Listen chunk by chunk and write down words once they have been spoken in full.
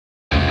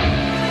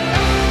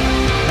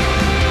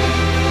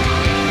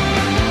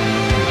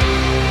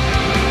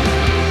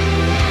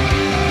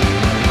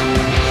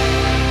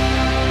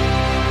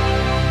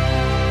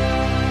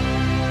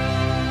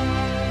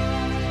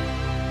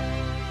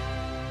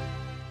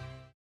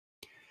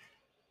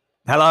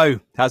Hello,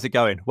 how's it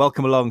going?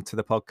 Welcome along to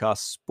the podcast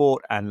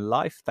Sport and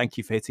Life. Thank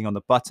you for hitting on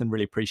the button.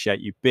 Really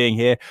appreciate you being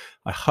here.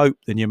 I hope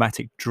the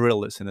pneumatic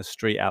drill that's in the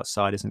street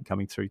outside isn't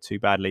coming through too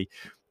badly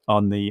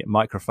on the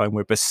microphone.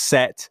 We're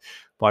beset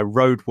by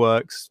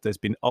roadworks. There's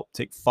been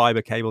optic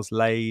fiber cables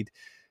laid.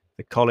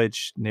 The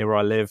college near where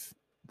I live,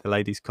 the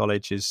ladies'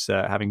 college, is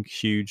having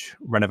huge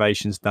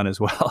renovations done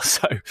as well.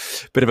 So a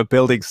bit of a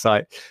building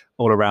site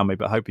all around me,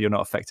 but hope you're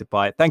not affected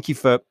by it. Thank you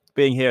for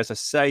being here. As I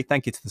say,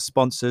 thank you to the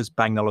sponsors,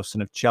 Bang & Olufsen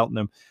of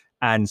Cheltenham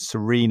and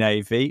Serene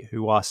AV,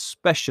 who are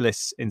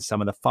specialists in some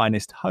of the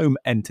finest home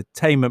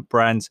entertainment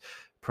brands,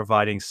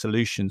 providing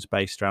solutions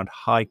based around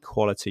high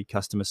quality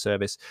customer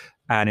service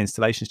and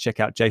installations. Check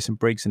out Jason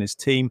Briggs and his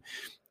team.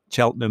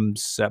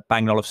 Cheltenham's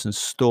Bang & Olufsen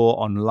store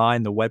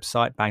online, the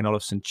website, Bang &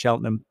 Olufsen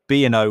Cheltenham,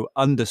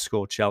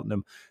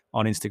 B&O_Cheltenham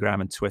on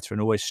Instagram and Twitter.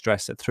 And always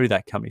stress that through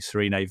that company,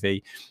 Serene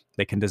AV,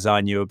 they can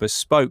design you a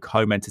bespoke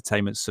home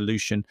entertainment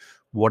solution,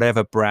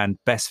 whatever brand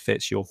best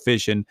fits your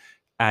vision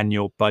and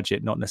your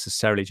budget, not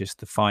necessarily just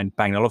to find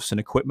Bang & Olufsen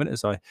equipment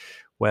as I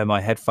wear my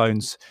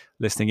headphones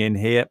listening in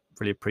here.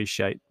 Really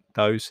appreciate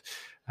those,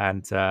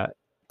 and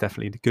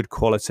definitely good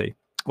quality.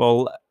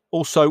 Well,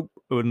 also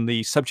on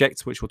the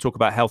subject, which we'll talk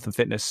about health and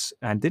fitness,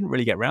 and didn't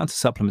really get around to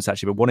supplements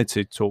actually, but wanted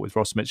to talk with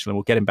Ross Mitchell, and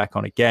we'll get him back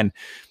on again.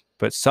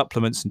 But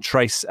supplements and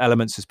trace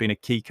elements has been a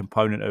key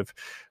component of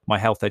my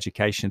health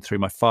education through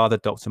my father,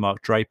 Dr.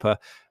 Mark Draper,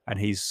 and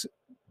his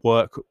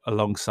work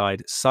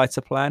alongside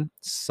Cytoplan.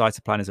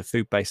 Cytoplan is a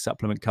food-based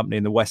supplement company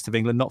in the west of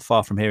England, not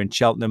far from here in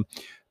Cheltenham,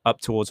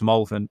 up towards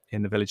Malvern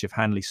in the village of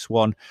Hanley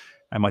Swan.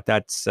 And my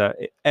dad's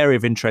area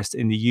of interest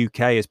in the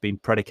UK has been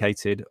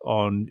predicated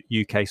on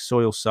UK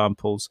soil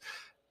samples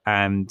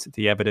and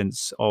the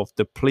evidence of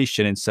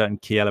depletion in certain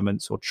key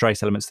elements or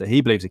trace elements that he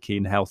believes are key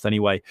in health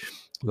anyway,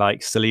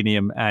 like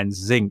selenium and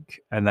zinc.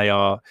 And they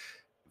are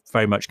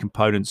very much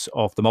components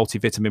of the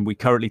multivitamin we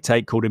currently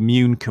take called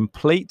Immune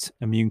Complete.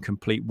 Immune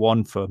Complete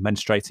 1 for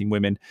menstruating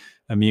women,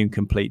 Immune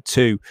Complete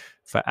 2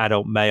 for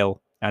adult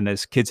male. And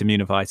there's Kids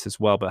Immunovite as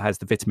well, but it has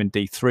the vitamin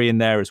D3 in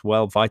there as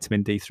well.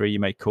 Vitamin D3, you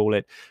may call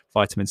it.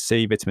 Vitamin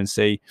C,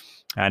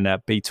 and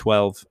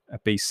B12,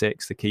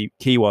 B6, the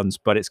key ones.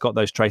 But it's got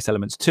those trace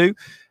elements too.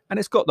 And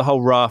it's got the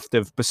whole raft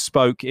of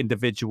bespoke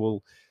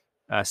individual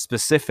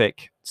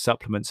specific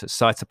supplements at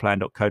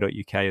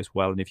cytoplan.co.uk as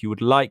well. And if you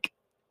would like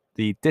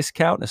the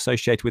discount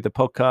associated with the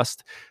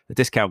podcast, the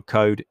discount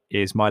code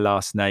is my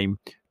last name,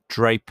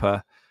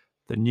 Draper,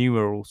 the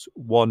numerals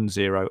 10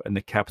 and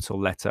the capital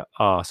letter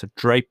R. So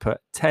Draper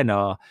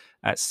 10R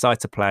at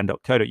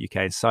cytoplan.co.uk.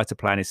 And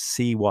Cytoplan is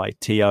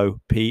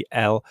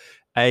CYTOPLAN.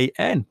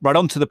 Right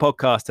on to the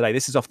podcast today.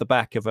 This is off the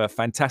back of a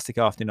fantastic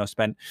afternoon I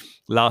spent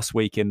last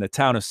week in the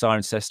town of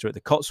Cirencester at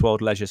the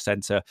Cotswold Leisure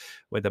Centre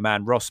with the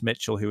man Ross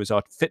Mitchell, who was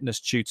our fitness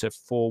tutor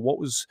for what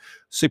was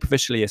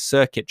superficially a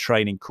circuit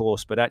training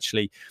course, but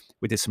actually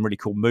we did some really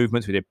cool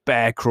movements. We did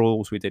bear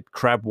crawls, we did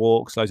crab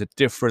walks, loads of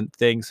different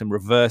things, some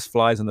reverse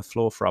flies on the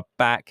floor for our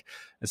back,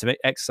 and some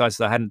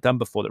exercises I hadn't done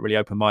before that really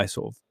opened my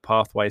sort of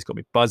pathways, got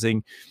me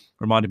buzzing,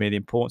 reminded me of the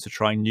importance of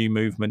trying new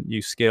movement,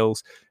 new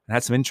skills, and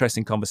had some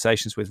interesting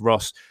conversations with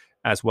Ross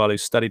as well, who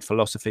studied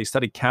philosophy,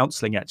 studied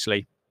counselling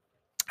actually,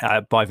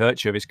 by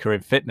virtue of his career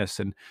in fitness,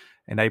 and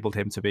enabled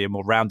him to be a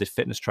more rounded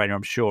fitness trainer,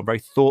 I'm sure. A very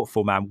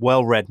thoughtful man,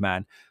 well-read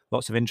man,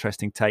 lots of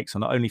interesting takes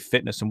on not only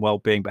fitness and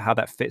well-being, but how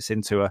that fits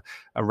into a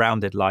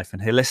rounded life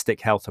and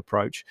holistic health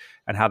approach,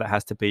 and how that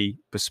has to be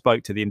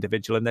bespoke to the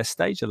individual and their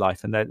stage of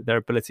life and their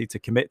ability to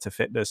commit to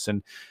fitness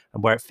and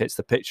where it fits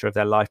the picture of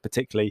their life,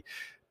 particularly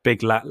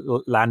big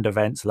land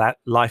events,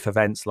 life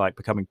events like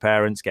becoming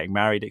parents, getting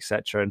married,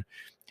 etc., and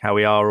how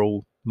we are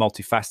all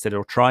multifaceted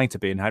or trying to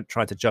be, and how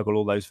trying to juggle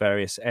all those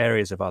various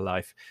areas of our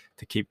life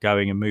to keep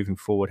going and moving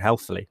forward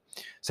healthily.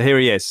 So here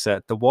he is,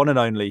 the one and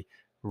only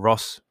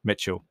Ross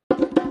Mitchell.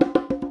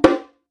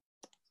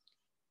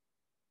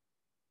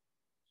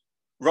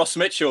 Ross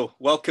Mitchell,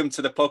 welcome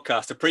to the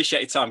podcast.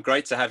 Appreciate your time.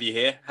 Great to have you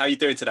here. How are you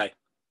doing today?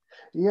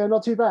 Yeah,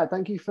 not too bad.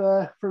 Thank you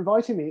for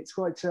inviting me. It's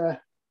quite a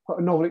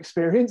novel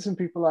experience, and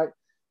people are like,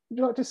 would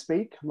you like to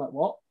speak? I'm like,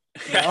 what?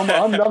 I'm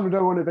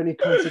no one of any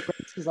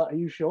consequences. Like, are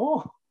you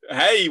sure?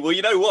 Hey, well,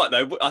 you know what,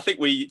 though? I think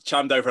we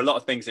chimed over a lot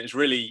of things. It's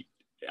really,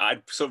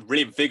 sort of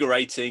really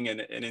invigorating and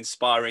an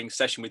inspiring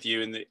session with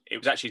you. And it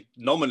was actually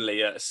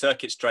nominally a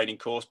circuits training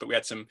course, but we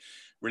had some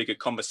really good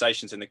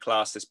conversations in the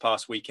class this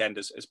past weekend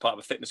as part of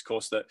a fitness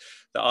course that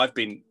I've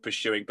been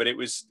pursuing. But it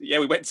was,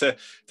 we went to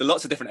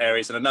lots of different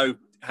areas. And I know,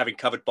 having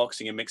covered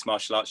boxing and mixed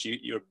martial arts,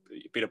 you've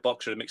been a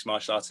boxer and a mixed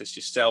martial artist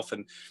yourself,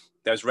 and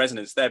there's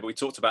resonance there. But we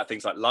talked about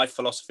things like life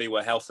philosophy,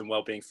 where health and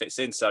well-being fits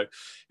in. So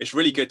it's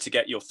really good to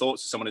get your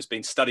thoughts as someone who's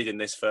been studied in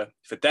this for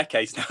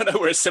decades now. I know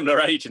we're a similar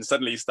age, and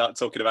suddenly you start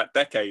talking about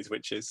decades,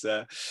 which is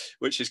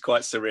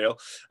quite surreal.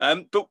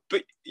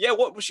 But yeah,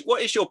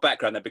 what is your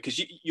background then?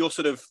 Because your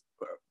sort of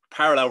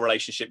parallel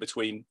relationship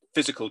between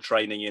physical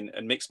training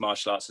and mixed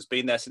martial arts has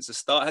been there since the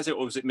start, has it?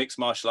 Or was it mixed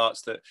martial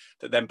arts that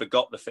then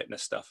begot the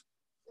fitness stuff?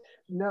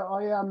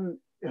 No,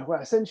 well,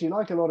 essentially,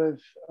 like a lot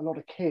of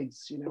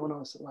kids, when I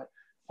was like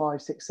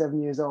 5, 6,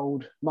 7 years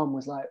old, mum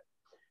was like,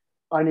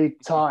 I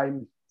need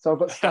time. So I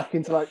got stuck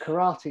into like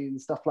karate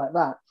and stuff like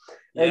that.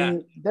 Yeah.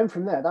 And then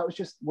from there, that was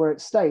just where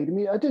it stayed. I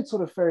mean, I did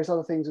sort of various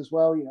other things as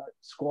well, you know,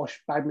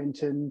 squash,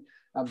 badminton,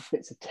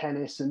 bits of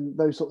tennis and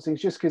those sorts of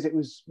things, just because it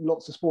was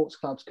lots of sports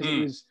clubs, because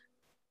it was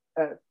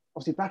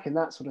obviously back in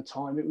that sort of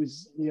time, it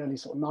was the early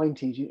sort of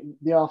 90s,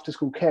 the after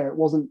school care, it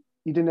wasn't,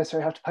 you didn't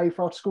necessarily have to pay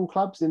for after school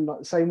clubs in like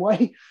the same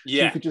way.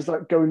 Yeah. So you could just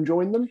like go and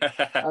join them.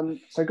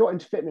 So I got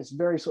into fitness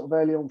very sort of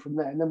early on from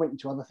there, and then went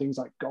into other things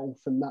like golf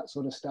and that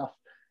sort of stuff.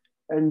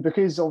 And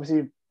because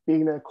obviously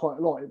being there quite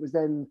a lot, it was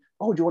then,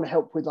 oh, do you want to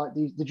help with like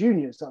the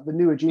juniors, like the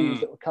newer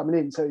juniors that were coming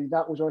in? So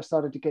that was where I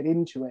started to get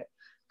into it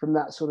from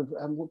that sort of,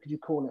 what could you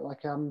call it?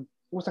 Like,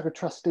 almost like a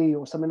trustee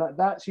or something like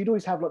that. So you'd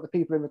always have like the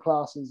people in the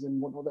classes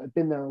and whatnot that had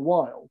been there a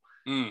while,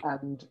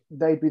 and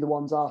they'd be the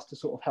ones asked to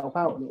sort of help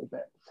out a little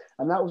bit.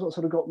 And that was what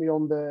sort of got me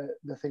on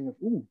the thing of,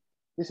 ooh,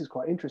 this is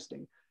quite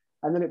interesting.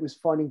 And then it was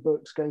finding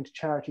books, going to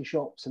charity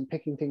shops and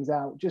picking things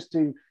out just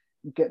to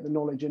get the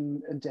knowledge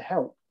and to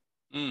help.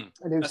 And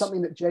it was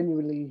something that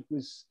genuinely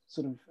was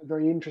sort of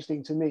very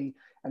interesting to me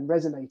and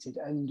resonated.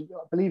 And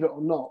believe it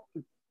or not,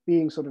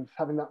 being sort of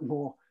having that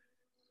more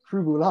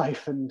frugal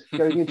life and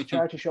going into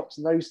charity shops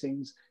and those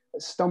things,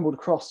 stumbled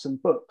across some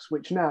books,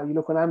 which now you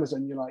look on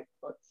Amazon, you're like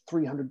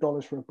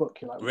 $300 for a book.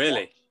 You're like,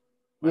 really?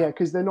 Wow. Yeah,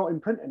 because they're not in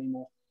print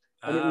anymore.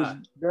 And it was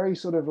very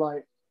sort of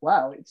like,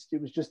 wow,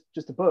 it was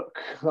just a book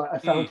like I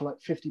found for like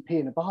 50p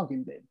in a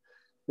bargain bin.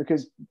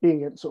 Because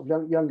being a sort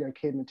of younger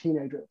kid and a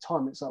teenager at the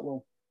time, it's like,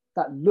 well,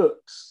 that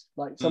looks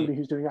like somebody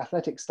who's doing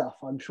athletic stuff.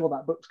 I'm sure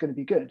that book's going to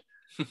be good.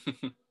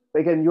 But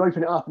again, you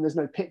open it up and there's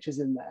no pictures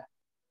in there.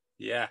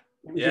 Yeah.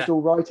 It was just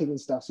all writing and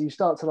stuff. So you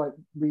start to like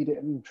read it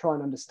and try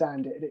and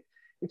understand it.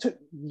 It took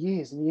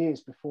years and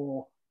years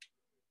before,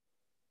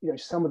 you know,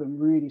 some of them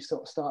really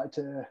sort of started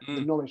to,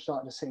 the knowledge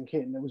started to sink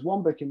in. There was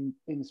one book in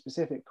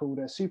specific called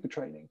Super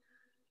Training.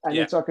 And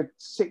it's like a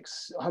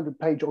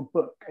 600-page odd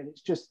book. And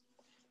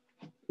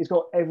it's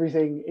got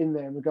everything in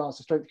there in regards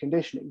to strength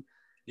conditioning.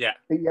 Yeah.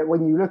 But yet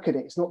when you look at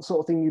it, it's not the sort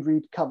of thing you'd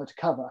read cover to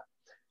cover.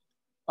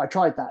 I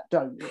tried that.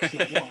 Don't. It's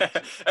not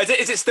right.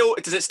 Is it still?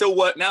 Does it still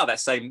work now? That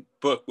same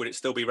book, would it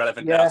still be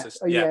relevant now?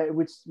 Yeah, it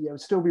would. Yeah, it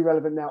would still be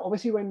relevant now.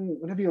 Obviously,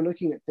 whenever you're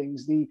looking at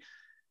things,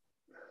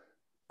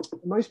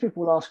 most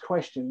people will ask a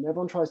question.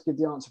 Everyone tries to give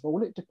the answer, but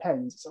well, it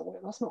depends. So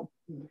well, that's not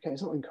okay.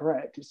 It's not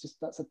incorrect. It's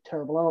just that's a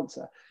terrible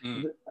answer.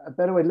 A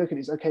better way to look at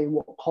it is okay. In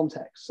what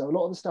context? So a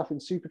lot of the stuff in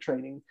super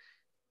training,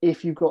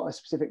 if you've got a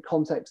specific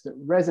context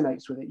that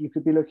resonates with it, you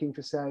could be looking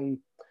for, say,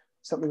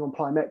 something on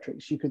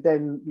plyometrics. You could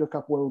then look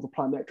up where all the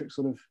plyometric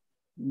sort of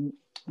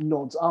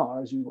nods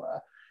are, as you were,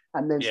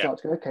 and then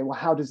start to go, okay, well,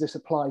 how does this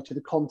apply to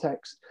the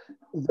context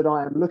that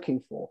I am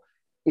looking for?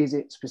 Is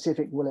it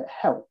specific? Will it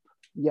help?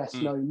 Yes,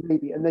 no,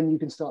 maybe. And then you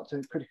can start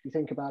to critically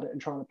think about it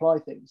and try and apply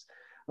things.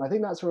 And I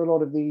think that's where a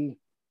lot of the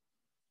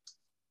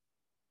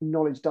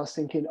knowledge does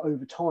sink in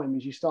over time,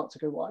 as you start to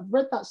go, well, I've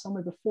read that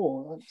somewhere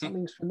before,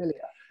 something's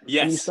familiar.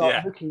 Yes, and you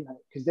start looking at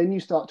it, because then you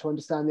start to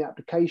understand the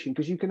application,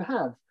 because you can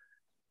have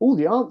all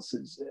the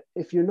answers.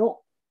 If you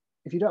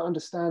don't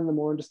understand them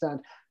or understand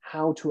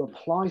how to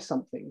apply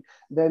something,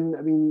 then,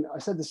 I mean, I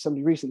said this to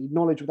somebody recently,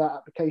 knowledge without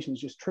application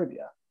is just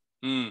trivia.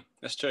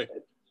 That's true.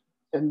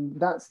 And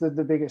that's the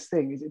biggest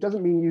thing, is it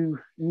doesn't mean you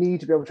need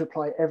to be able to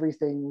apply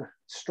everything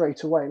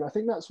straight away. And I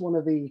think that's one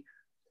of the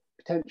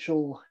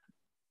potential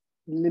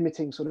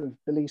limiting sort of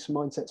beliefs,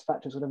 mindsets,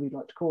 factors, whatever you'd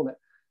like to call it,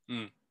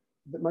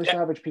 that most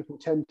average people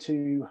tend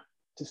to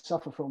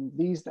suffer from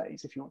these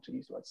days, if you want to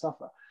use the word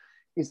suffer,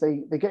 is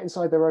they get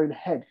inside their own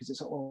head, because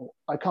it's like, well,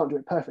 I can't do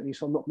it perfectly,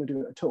 so I'm not going to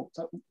do it at all. It's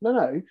like,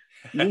 no,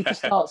 you need to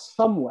start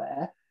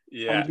somewhere,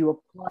 and you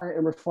apply it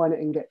and refine it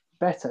and get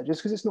better.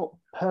 Just because it's not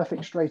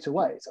perfect straight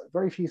away, it's like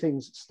very few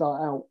things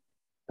start out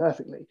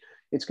perfectly.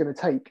 It's going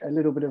to take a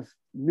little bit of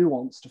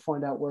nuance to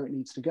find out where it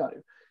needs to go.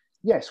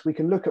 Yes, we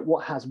can look at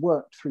what has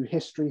worked through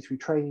history, through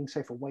training,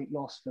 say for weight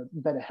loss, for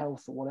better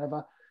health or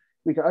whatever.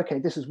 We go, okay,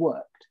 this has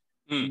worked.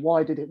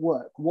 Why did it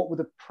work? What were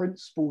the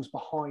principles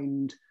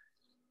behind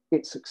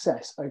its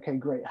success? Okay,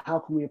 great. How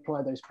can we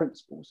apply those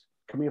principles?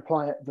 Can we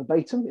apply it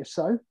verbatim? If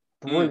so,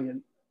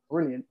 brilliant.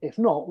 If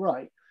not,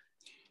 right,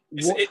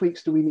 what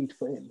tweaks do we need to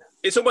put in?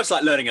 It's almost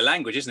like learning a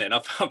language, isn't it? And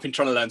I've been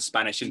trying to learn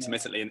Spanish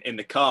intermittently in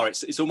the car.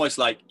 It's almost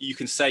like you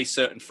can say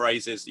certain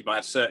phrases, you might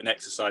have certain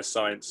exercise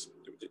science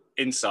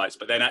insights,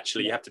 but then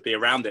actually you have to be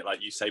around it,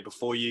 like you say,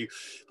 before you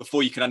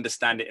can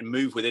understand it and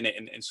move within it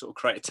and sort of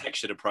create a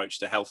textured approach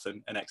to health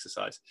and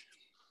exercise.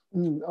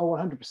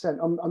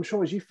 100%. I'm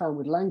sure, as you found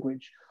with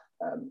language,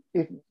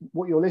 if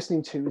what you're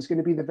listening to is going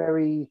to be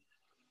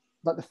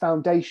the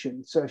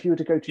foundation. So if you were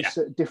to go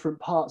to different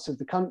parts of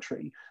the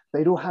country,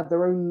 they'd all have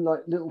their own like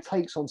little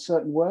takes on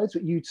certain words,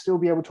 but you'd still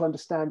be able to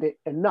understand it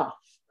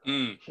enough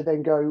to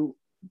then go,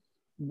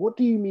 what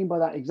do you mean by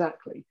that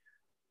exactly?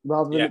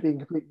 Rather than it being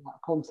completely out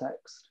of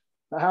context.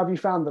 But how have you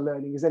found the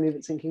learning? Is any of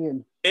it sinking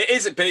in? It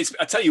is, but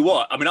I tell you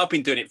what, I mean, I've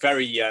been doing it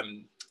very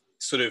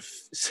sort of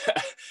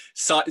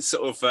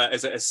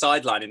as a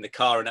sideline in the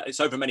car, and it's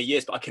over many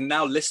years, but I can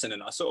now listen,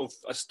 and I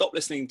stopped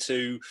listening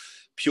to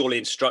purely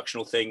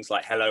instructional things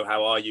like hello,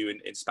 how are you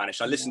in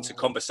Spanish. I listen to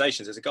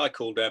conversations. There's a guy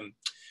called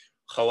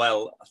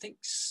Joel, I think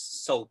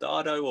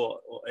Soldado, or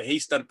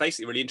he's done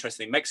basically really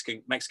interesting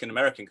Mexican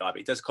American guy, but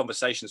he does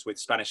conversations with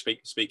Spanish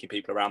speaking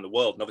people around the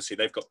world, and obviously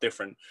they've got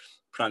different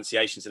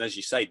pronunciations and, as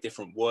you say,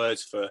 different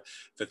words for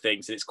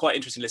things, and it's quite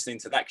interesting listening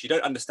to that because you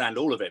don't understand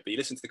all of it, but you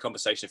listen to the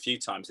conversation a few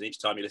times, and each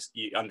time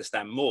you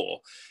understand more,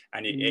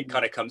 and it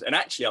kind of comes. And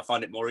actually I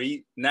find it more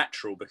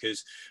natural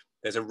because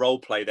there's a role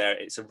play there.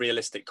 It's a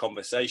realistic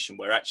conversation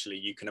where actually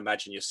you can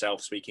imagine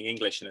yourself speaking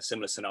English in a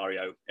similar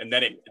scenario, and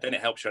then it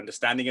helps your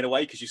understanding in a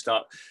way because you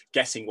start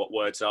guessing what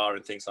words are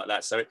and things like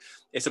that. So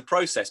it's a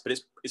process, but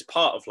it's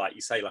part of, like you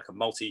say, like a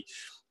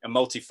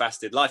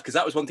multifaceted life. Because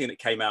that was one thing that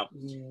came out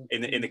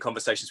in the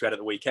conversations we had at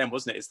the weekend,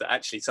 wasn't it? Is that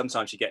actually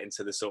sometimes you get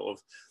into the sort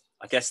of,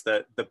 I guess,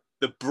 the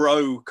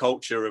bro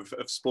culture of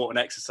sport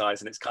and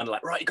exercise, and it's kind of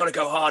like, right, you got to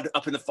go hard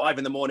up in the 5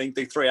 a.m,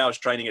 do 3 hours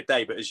training a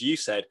day. But as you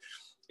said,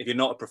 if you're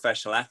not a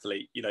professional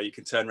athlete, you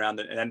can turn around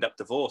and end up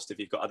divorced if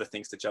you've got other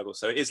things to juggle.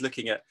 So it is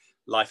looking at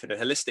life in a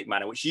holistic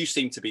manner, which you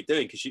seem to be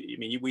doing, because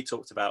we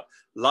talked about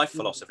life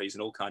philosophies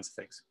and all kinds of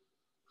things.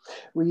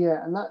 Well,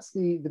 yeah, and that's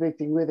the big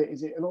thing with it,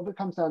 is a lot of it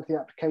comes down to the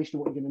application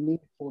of what you're going to need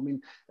it for. I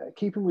mean,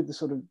 keeping with the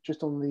sort of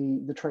just on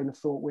the train of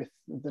thought with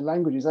the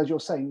languages, as you're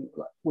saying,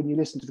 like, when you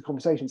listen to the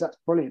conversations, that's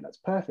brilliant, that's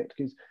perfect,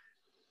 because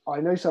I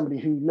know somebody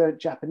who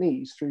learnt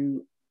Japanese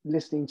through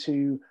listening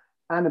to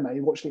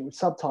anime, watching it with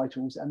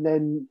subtitles, and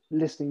then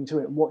listening to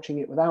it and watching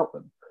it without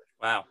them.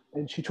 Wow.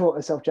 And she taught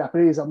herself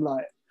Japanese. I'm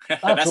like,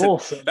 that's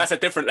awesome. That's a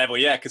different level,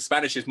 yeah, because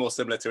Spanish is more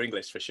similar to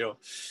English for sure.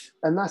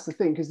 And that's the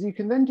thing, because you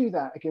can then do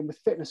that again with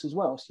fitness as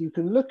well. So you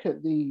can look at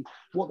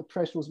what the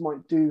professionals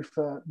might do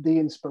for the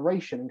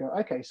inspiration and go,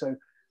 okay, so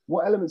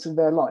what elements of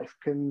their life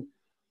can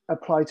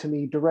apply to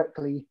me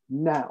directly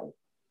now?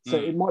 So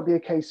it might be a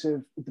case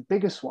of the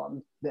biggest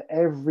one that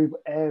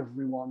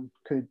everyone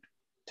could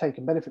take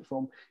and benefit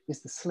from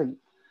is the sleep.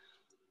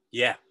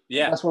 Yeah.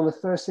 That's one of the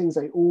first things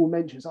they all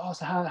mention is,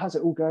 so how's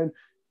it all going?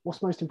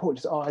 What's most important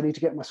is, I need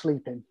to get my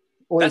sleep in.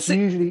 Or it's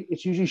usually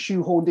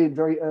shoehorned in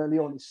very early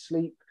on, is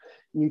sleep,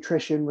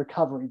 nutrition,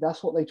 recovery.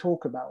 That's what they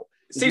talk about.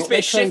 It seems to be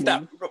a shift.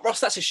 Ross,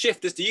 that's a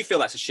shift. Do you feel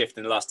that's a shift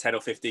in the last 10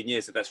 or 15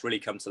 years that's really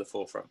come to the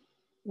forefront?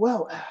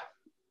 Well,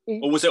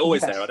 or was it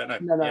always there? I don't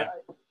know. No.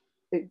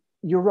 Yeah.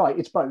 You're right.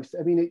 It's both.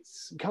 I mean,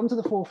 it's come to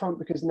the forefront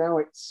because now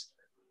it's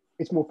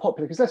more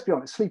popular. Because let's be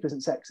honest, sleep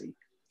isn't sexy.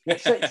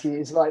 What's sexy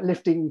is like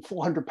lifting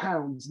 400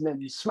 pounds and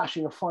then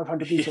smashing a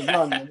 500-meter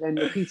run and then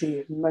repeating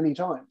it many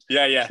times.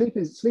 Yeah.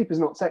 Sleep is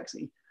not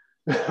sexy.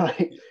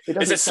 Right?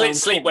 It's a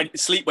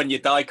sleep when you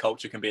die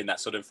culture can be in that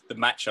sort of the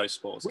macho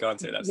sports,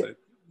 can't it?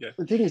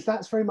 The thing is,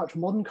 that's very much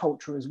modern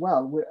culture as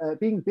well.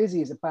 Being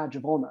busy is a badge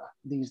of honor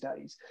these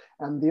days,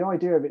 and the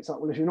idea of it's like,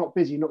 well, if you're not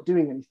busy, you're not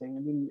doing anything. I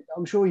mean,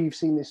 I'm sure you've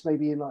seen this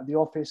maybe in like the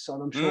office,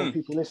 and I'm sure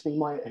people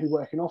listening who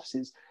work in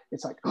offices.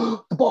 It's like,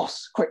 oh, the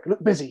boss, quick,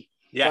 look busy.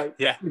 Yeah, like,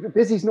 yeah.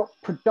 Busy's not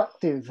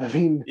productive. I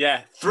mean,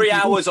 3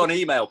 hours on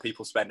email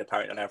people spend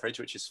apparently on average,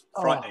 which is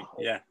frightening.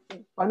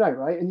 I know,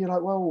 right? And you're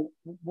like, well,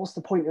 what's the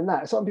point in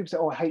that? Some people say,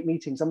 I hate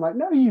meetings. I'm like,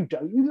 no, you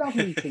don't. You love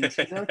meetings.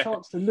 They're a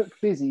chance to look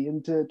busy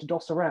and to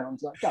doss around.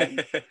 Like, don't.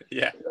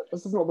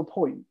 That's not the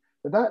point.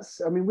 But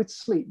with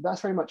sleep, that's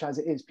very much as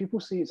it is.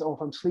 People see it's,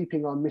 if I'm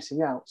sleeping, I'm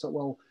missing out. So,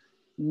 well,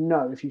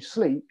 no, if you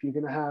sleep, you're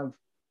going to have,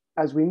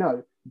 as we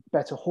know,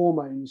 better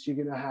hormones. You're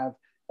going to have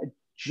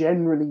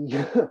generally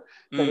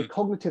better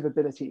cognitive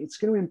ability. It's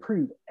going to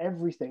improve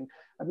everything.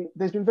 I mean,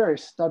 there's been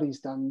various studies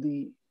done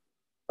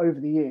over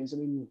the years. I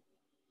mean,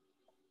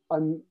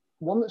 I'm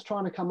one that's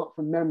trying to come up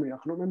from memory. I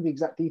can't remember the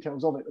exact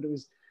details of it, but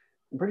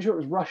I'm pretty sure it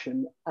was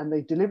Russian, and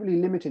they deliberately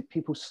limited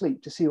people's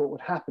sleep to see what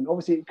would happen.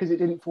 Obviously, because it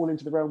didn't fall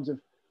into the realms of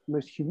the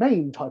most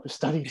humane type of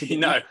study to do,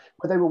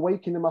 but they were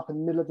waking them up in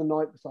the middle of the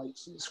night with like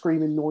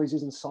screaming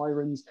noises and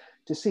sirens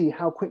to see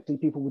how quickly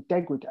people would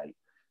degrade.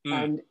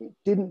 And it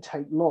didn't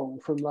take long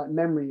from like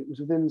memory. It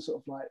was within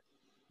sort of like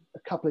a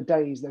couple of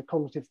days, their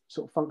cognitive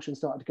sort of function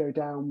started to go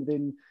down.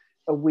 Within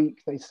a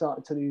week, they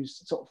started to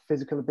lose sort of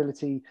physical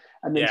ability.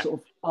 And then sort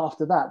of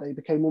after that, they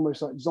became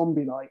almost like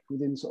zombie-like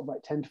within sort of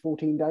like 10 to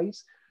 14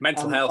 days.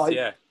 Mental health,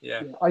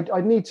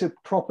 I need to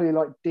properly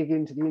like dig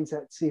into the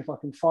internet to see if I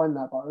can find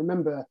that. But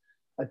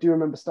I do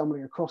remember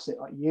stumbling across it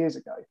like years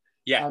ago.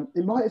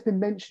 It might have been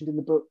mentioned in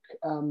the book,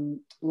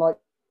 Lights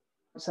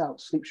Out,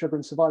 Sleep, Sugar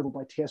and Survival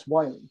by T.S.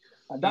 Wiley.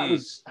 That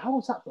was, how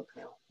old's that book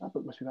now? That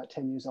book must be about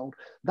 10 years old.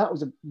 That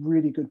was a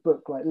really good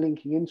book, like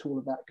linking into all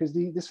of that, because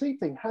the sleep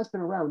thing has been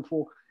around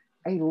for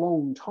a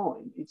long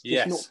time. It's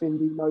just not been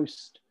the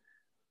most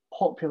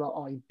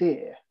popular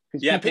idea,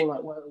 because people are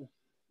like, well,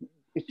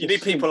 you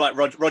need people like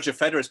Roger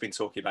Federer's been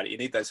talking about it. You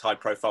need those high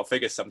profile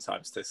figures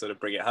sometimes to sort of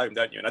bring it home,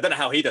 don't you? And I don't know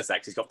how he does that,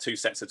 because he's got 2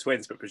 sets of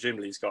twins, but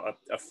presumably he's got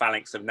a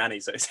phalanx of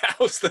nannies at his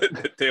house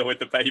that deal with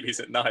the babies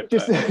at night.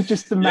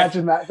 Just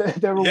imagine that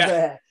they're all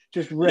there.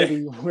 just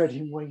ready, ready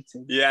and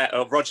waiting. Yeah,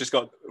 Roger's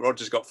got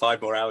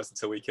 5 more hours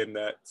until we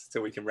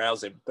can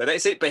rouse him. But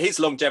that's it. But his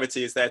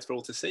longevity is there for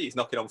all to see. He's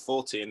knocking on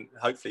 40, and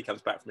hopefully he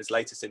comes back from his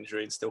latest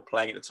injury and still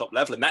playing at the top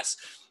level. And that's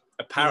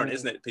apparent,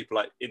 isn't it? People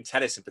like in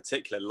tennis in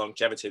particular, the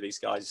longevity of these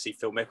guys. You see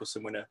Phil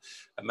Mickelson win a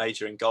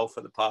major in golf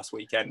at the past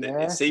weekend.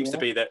 It seems to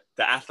be that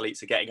the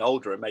athletes are getting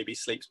older, and maybe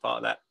sleep's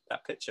part of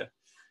that picture.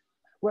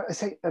 Well, I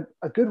say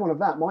a good one of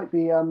that might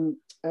be,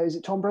 is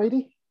it Tom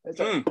Brady?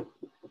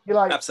 You're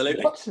like,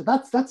 absolutely.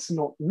 That's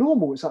not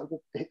normal. It's like,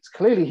 well, it's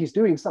clearly he's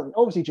doing something.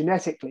 Obviously,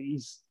 genetically,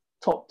 he's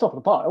top of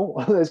the pile.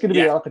 There's going to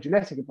be like a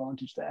genetic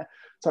advantage there.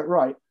 It's like,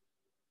 right,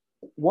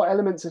 what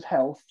elements of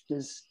health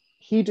does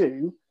he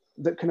do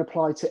that can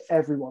apply to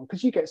everyone?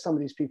 Because you get some of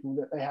these people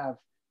that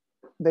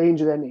they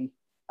injure their knee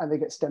and they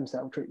get stem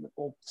cell treatment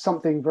or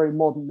something very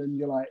modern, and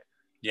you're like,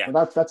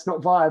 well, that's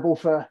not viable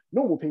for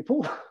normal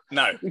people.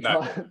 No.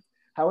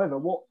 However,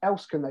 what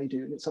else can they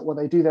do? And it's like, well,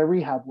 they do their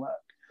rehab work.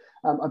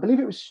 I believe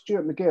it was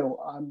Stuart McGill.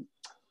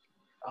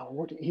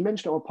 He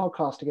mentioned it on a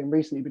podcast again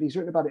recently, but he's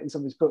written about it in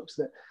some of his books.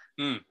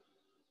 Or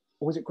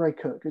was it Gray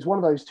Cook? It's one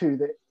of those two,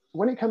 that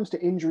when it comes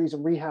to injuries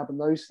and rehab and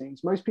those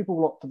things, most people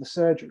will opt for the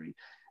surgery.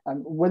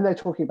 When they're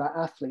talking about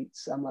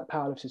athletes, like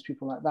powerlifters,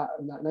 people like that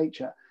and that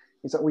nature,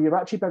 it's like, well, you're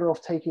actually better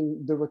off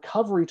taking the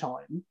recovery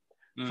time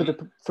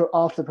for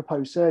after the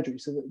proposed surgery.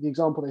 So the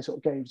example they sort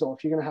of gave is,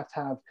 if you're going to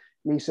have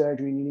knee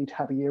surgery and you need to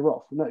have a year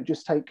off, no,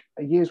 just take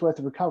a year's worth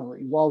of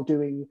recovery while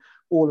doing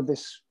all of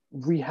this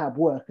rehab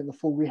work and the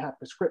full rehab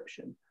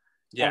prescription.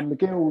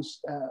 McGill's,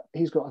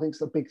 he's got, I think it's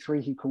the big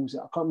three he calls it.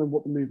 I can't remember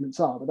what the movements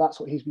are, but that's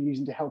what he's been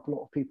using to help a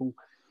lot of people.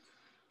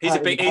 He's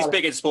big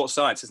in sports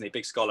science, isn't he?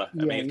 Big scholar.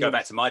 I mean, go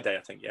back to my day,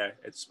 I think,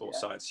 it's sports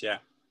science,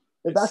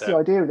 But that's the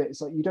idea of it.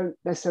 It's like, you don't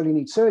necessarily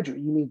need surgery.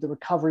 You need the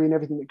recovery and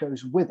everything that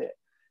goes with it.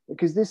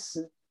 Because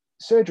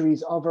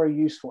surgeries are very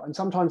useful, and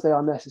sometimes they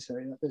are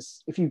necessary.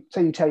 If you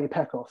say you tear your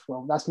pec off,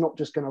 well, that's not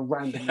just going to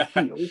randomly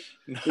heal.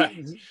 No.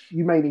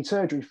 You may need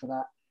surgery for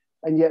that.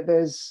 And yet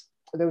there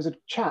was a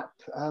chap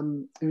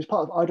who was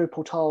part of Ido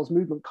Portal's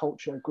movement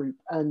culture group,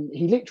 and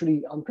he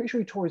literally, I'm pretty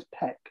sure he tore his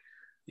pec.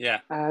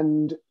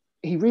 And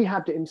he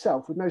rehabbed it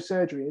himself with no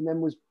surgery, and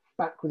then was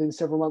back within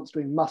several months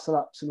doing muscle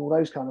ups and all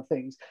those kind of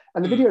things.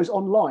 And the video is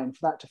online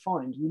for that to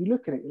find. And you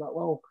look at it, you're like,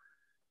 well,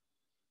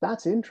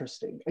 that's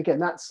interesting. Again,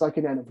 that's like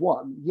an N of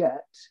one,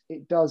 yet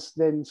it does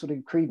then sort of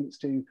give credence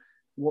to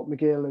what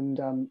McGill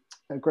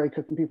and Gray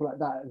Cook and people like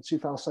that, and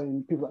Sufal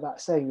Sone, people like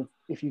that, saying,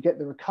 if you get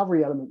the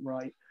recovery element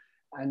right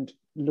and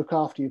look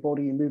after your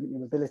body and movement,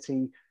 your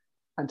mobility,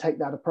 and take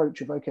that approach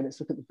of, okay, let's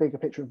look at the bigger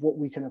picture of what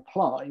we can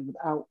apply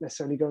without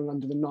necessarily going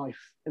under the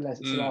knife, unless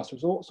it's a last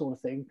resort sort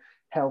of thing,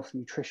 health,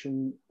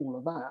 nutrition, all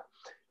of that.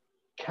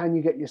 Can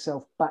you get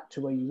yourself back to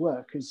where you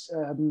were? Because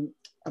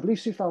I believe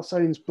Sufal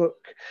Sone's book,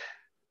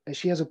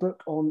 she has a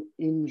book on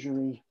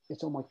injury.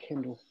 It's on my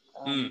Kindle.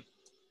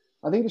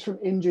 I think it's from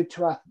injury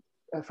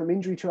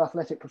to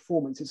athletic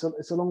performance.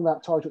 It's along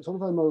that title. It's one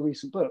of her more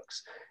recent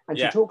books, and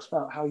she talks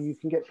about how you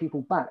can get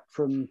people back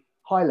from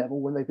high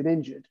level when they've been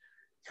injured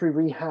through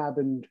rehab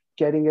and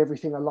getting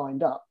everything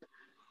aligned up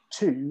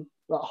to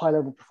that high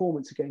level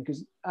performance again.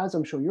 Because as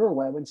I'm sure you're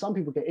aware, when some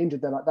people get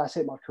injured, they're like, "That's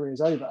it, my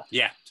career's over."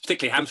 Yeah,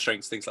 particularly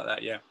hamstrings, things like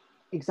that. Yeah,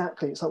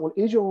 exactly. It's like, well,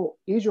 is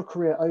your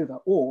career over,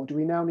 or do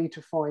we now need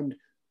to find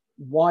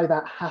why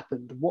that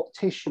happened? What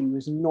tissue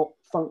is not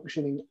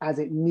functioning as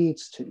it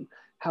needs to?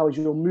 How is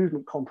your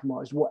movement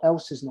compromised? What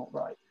else is not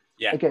right?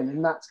 Again,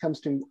 and that comes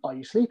to, are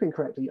you sleeping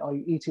correctly? Are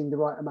you eating the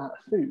right amount of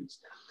foods?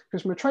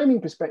 Because from a training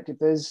perspective,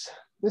 there's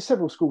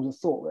several schools of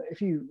thought. That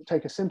if you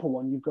take a simple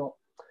one, you've got,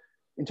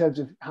 in terms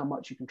of how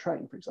much you can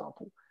train, for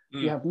example,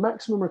 you have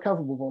maximum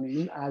recoverable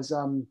volume, as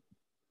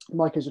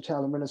Mike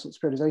Israetel and Renaissance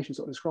Periodization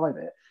sort of describe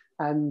it,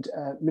 and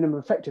minimum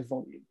effective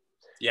volume.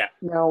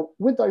 Now,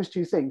 with those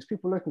two things,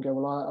 people look and go,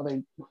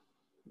 well,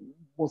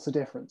 what's the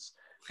difference?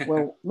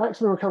 Well,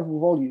 maximum recoverable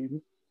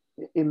volume,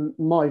 in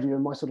my view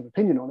and my sort of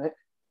opinion on it,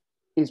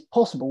 is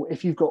possible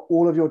if you've got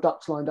all of your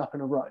ducks lined up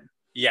in a row.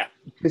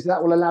 Because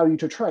that will allow you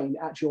to train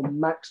at your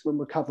maximum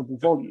recoverable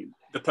volume.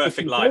 The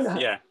perfect life.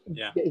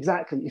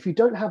 Exactly. If you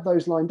don't have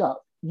those lined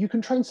up, you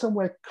can train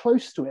somewhere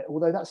close to it,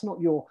 although that's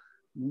not your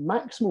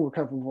maximal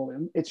recoverable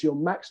volume. It's your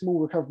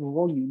maximal recoverable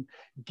volume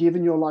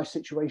given your life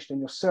situation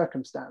and your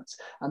circumstance.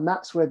 And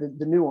that's where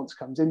the nuance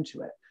comes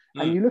into it.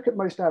 And you look at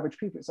most average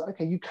people, it's like,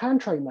 okay, you can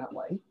train that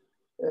way.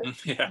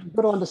 You've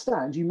got to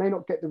understand, you may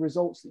not get the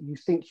results that you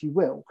think you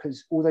will,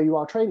 because although you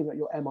are training at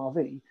your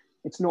MRV,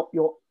 it's not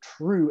your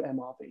true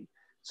MRV.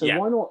 So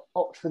why not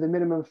opt for the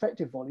minimum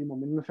effective volume or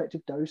minimum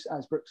effective dose,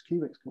 as Brooks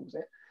Kubiks calls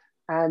it,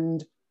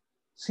 and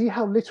see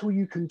how little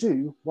you can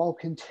do while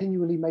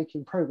continually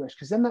making progress?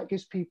 Because then that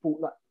gives people,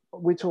 like,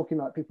 we're talking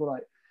like people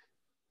like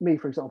me,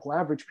 for example,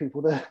 average people,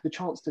 the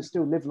chance to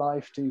still live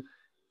life, to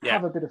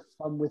have a bit of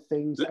fun with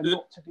things, and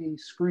not to be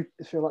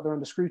feel like they're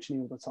under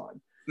scrutiny all the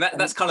time.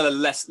 That's kind of the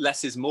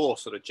less is more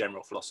sort of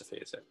general philosophy,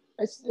 is it?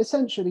 It's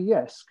essentially,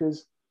 yes,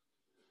 because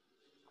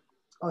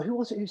who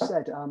was it who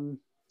said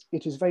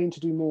it is vain to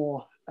do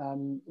more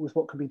with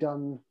what can be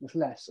done with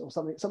less, or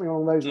something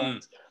along those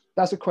lines.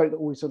 that's a quote that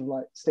always sort of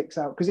like sticks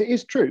out, because it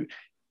is true.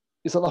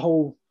 It's like the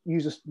whole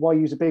why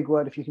use a big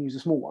word if you can use a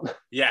small one.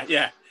 Yeah,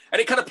 yeah.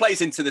 And it kind of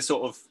plays into the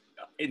sort of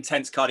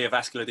intense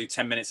cardiovascular, do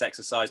 10 minutes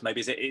exercise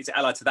maybe. Is it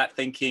allied to that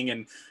thinking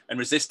and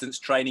resistance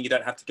training? You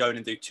don't have to go in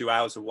and do 2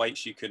 hours of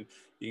weights. You can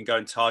go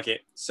and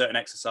target certain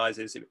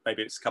exercises.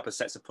 Maybe it's a couple of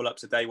sets of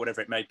pull-ups a day, whatever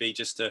it may be,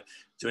 just to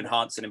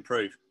enhance and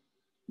improve.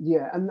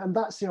 Yeah, and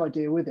that's the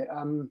idea with it.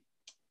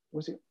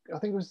 Was it? I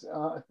think it was.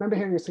 I remember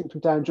hearing this thing from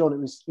Dan John. It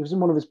was in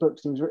one of his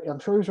books. I'm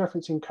sure he was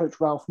referencing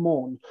Coach Ralph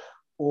Maughan,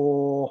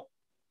 or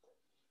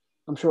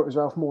I'm sure it was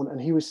Ralph Maughan,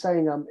 and he was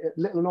saying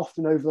little and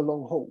often over the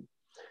long haul.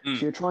 So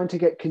you're trying to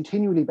get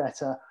continually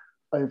better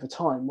over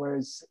time.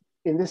 Whereas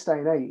in this day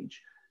and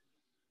age,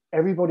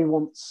 everybody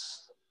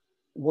wants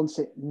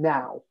it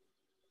now.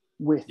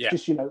 With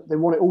just, you know, they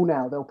want it all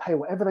now. They'll pay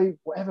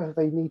whatever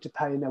they need to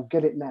pay, and they'll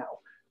get it now.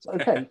 So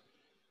okay,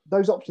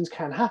 those options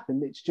can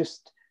happen.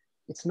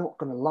 It's not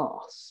going to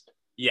last.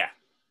 Yeah,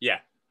 yeah.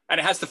 And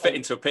it has to fit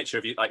into a picture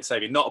of you, like say,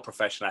 you're not a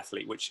professional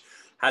athlete, which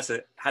has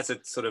a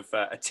sort of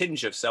a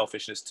tinge of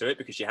selfishness to it,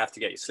 because you have to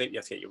get your sleep, you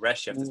have to get your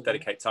rest, you have to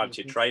dedicate time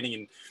to your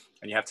training,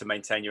 and you have to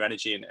maintain your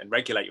energy and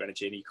regulate your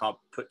energy, and you can't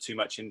put too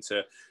much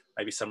into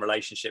maybe some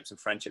relationships and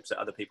friendships that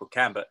other people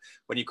can. But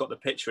when you've got the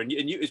picture, and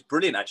you it's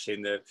brilliant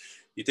actually,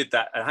 you did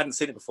that, I hadn't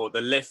seen it before, the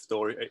lift,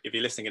 or if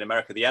you're listening in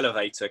America, the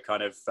elevator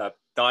kind of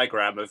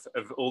diagram of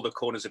all the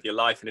corners of your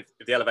life. And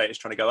if the elevator is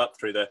trying to go up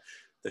through the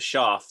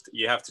shaft,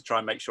 you have to try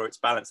and make sure it's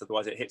balanced,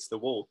 otherwise it hits the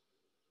wall.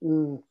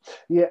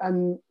 Yeah,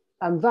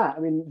 and that, I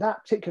mean,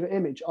 that particular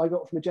image I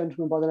got from a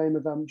gentleman by the name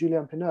of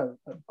Julien Pineau.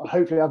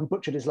 Hopefully I haven't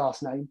butchered his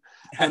last name.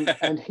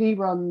 And he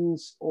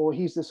runs, or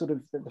he's the sort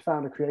of the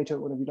founder, creator,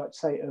 whatever you'd like to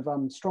say, of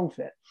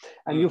StrongFit.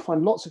 And you'll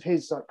find lots of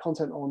his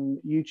content on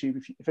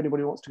YouTube if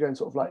anybody wants to go and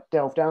sort of like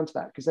delve down to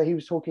that, because he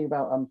was talking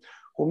about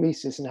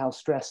hormesis and how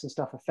stress and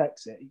stuff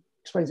affects it. He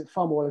explains it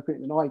far more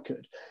eloquently than I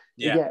could.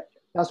 Yeah. Yet,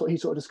 that's what he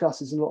sort of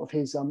discusses in a lot of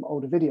his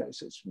older videos.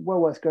 So it's well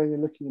worth going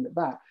and looking at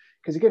that,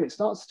 because again, it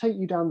starts to take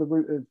you down the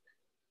route of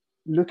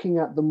looking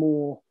at the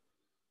more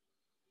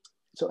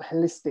sort of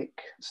holistic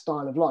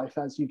style of life,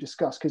 as you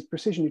discussed, because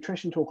precision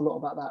nutrition talk a lot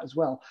about that as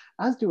well,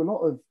 as do a lot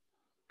of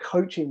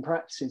coaching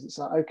practices. It's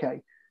like,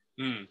 okay,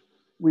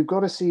 we've got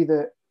to see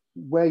that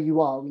where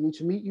you are, we need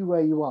to meet you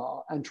where you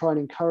are and try and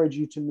encourage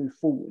you to move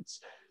forwards.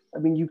 I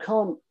mean, you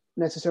can't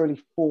necessarily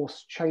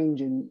force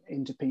change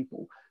into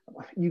people.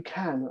 You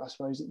can, I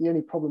suppose. The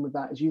only problem with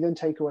that is you then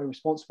take away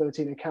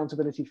responsibility and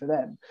accountability for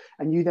them,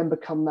 and you then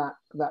become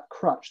that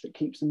crutch that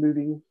keeps them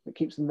moving, that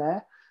keeps them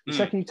there. The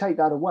second you take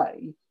that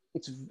away,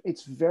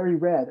 it's very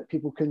rare that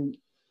people can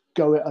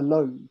go it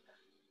alone,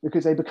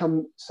 because they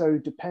become so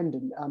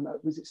dependent.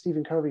 Was it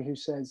Stephen Covey who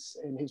says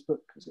in his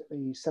book,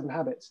 The 7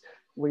 Habits,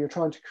 where you're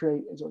trying to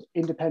create sort of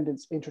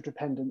independence,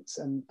 interdependence,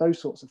 and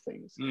those sorts of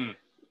things.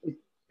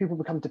 People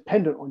become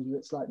dependent on you.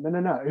 It's like,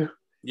 no.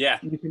 Yeah,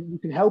 you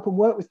can help and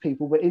work with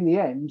people, but in the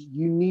end,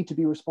 you need to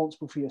be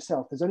responsible for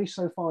yourself. There's only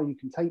so far you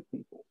can take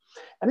people.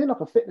 And in like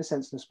a fitness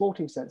sense, and a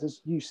sporting sense,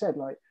 as you said,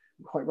 like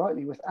quite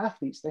rightly, with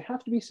athletes, they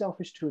have to be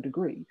selfish to a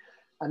degree,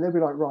 and they'll be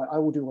like, right, I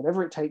will do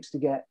whatever it takes to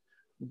get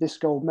this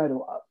gold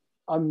medal.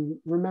 I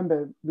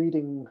remember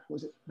reading,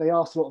 they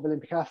asked a lot of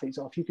Olympic athletes,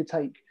 if you could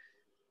take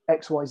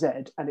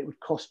XYZ and it would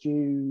cost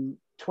you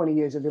 20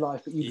 years of your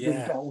life, but you could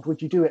win gold,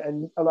 would you do it?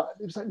 And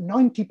it was like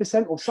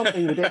 90% or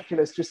something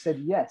ridiculous just said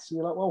yes. And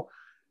you're like, well,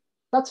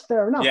 that's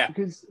fair enough,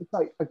 because it's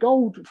like a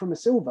gold from a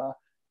silver,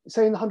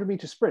 say in the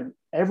 100-meter sprint,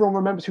 everyone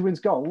remembers who wins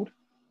gold.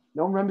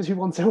 No one remembers who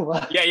won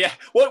silver. Yeah.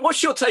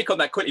 What's your take on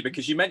that quickly?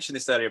 Because you mentioned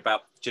this earlier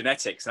about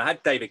genetics, and I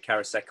had David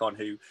Karasek on,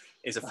 who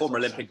is a former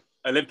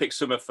Olympic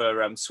swimmer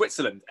for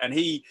Switzerland, and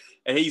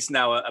he's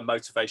now a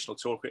motivational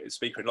talker,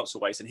 speaker in lots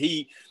of ways, and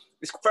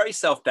it's very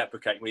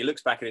self-deprecating when he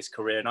looks back at his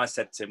career. And I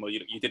said to him, well,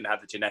 you didn't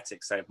have the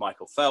genetics, say, of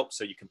Michael Phelps,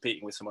 so you're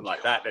competing with someone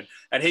like that.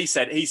 And he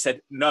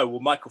said, no, well,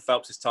 Michael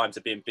Phelps' times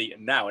are being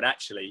beaten now. And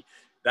actually,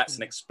 that's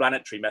an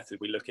explanatory method.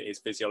 We look at his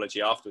physiology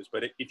afterwards.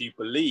 But if you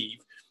believe,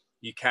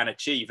 you can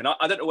achieve. And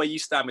I don't know where you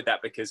stand with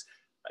that, because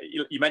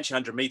you mentioned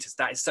 100 meters.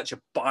 That is such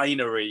a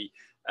binary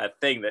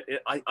thing that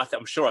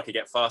I'm sure I could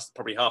get fast,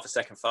 probably half a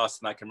second faster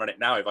than I can run it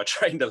now if I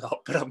trained a lot.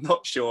 But I'm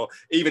not sure,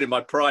 even in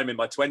my prime, in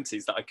my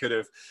 20s, that I could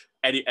have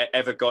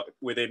ever got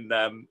within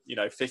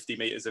 50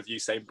 meters of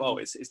Usain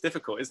Bolt. It's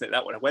difficult, isn't it,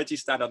 that one? Where do you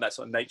stand on that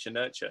sort of nature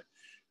nurture?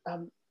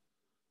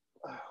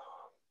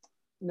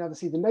 Now,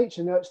 see, the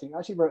nature nurture thing, I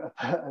actually wrote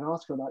an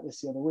article about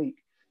this the other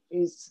week.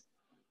 It's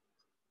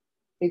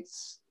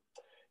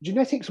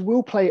genetics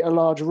will play a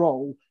large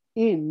role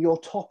in your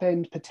top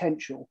end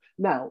potential.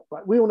 Now,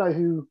 right, we all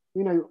know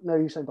know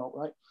Usain Bolt,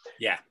 right?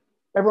 Yeah.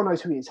 Everyone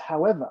knows who he is.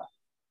 However,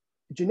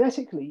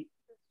 genetically,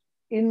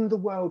 in the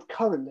world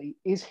currently,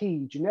 is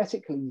he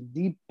genetically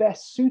the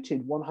best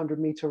suited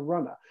 100-meter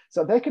runner?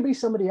 So there could be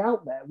somebody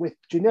out there with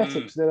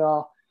genetics that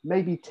are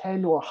maybe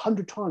 10 or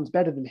 100 times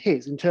better than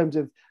his, in terms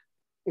of,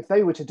 if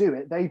they were to do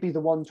it, they'd be the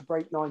one to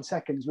break 9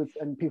 seconds with,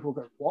 and people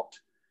go, what?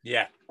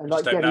 Yeah. And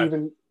like get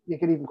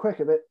even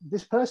quicker. But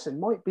this person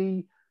might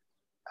be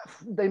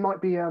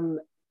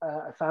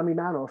a family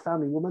man or a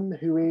family woman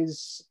who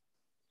is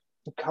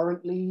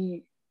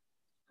currently,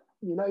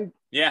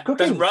 Yeah,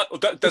 cooking.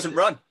 doesn't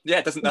run.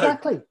 Yeah, doesn't know.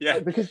 Exactly. Yeah,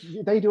 Because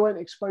they weren't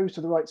exposed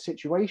to the right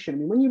situation. I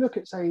mean, when you look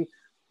at, say,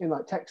 in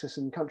like Texas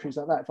and countries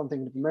like that, if I'm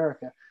thinking of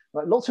America,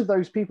 like lots of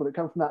those people that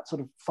come from that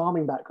sort of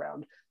farming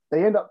background,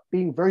 they end up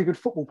being very good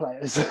football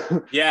players.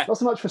 yeah. Not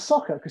so much for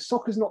soccer, because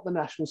soccer's not the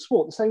national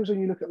sport. The same as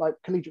when you look at like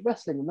collegiate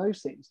wrestling and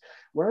those things.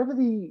 Wherever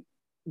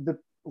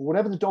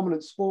whatever the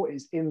dominant sport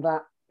is in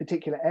that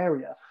particular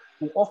area,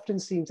 will often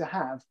seem to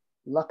have,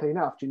 luckily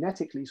enough,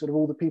 genetically, sort of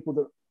all the people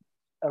that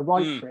are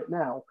right for it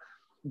now.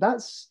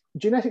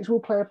 Genetics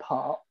will play a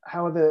part.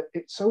 However,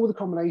 it's so the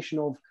combination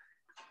of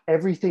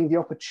everything, the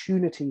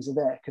opportunities are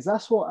there, because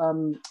that's what I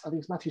think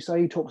it's Matthew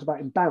Said talks about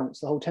in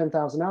Bounce, the whole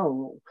 10,000 hour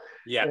rule.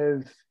 Yeah.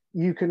 Of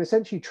you can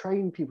essentially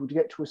train people to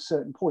get to a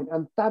certain point,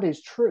 and that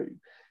is true.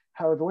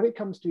 However, when it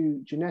comes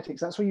to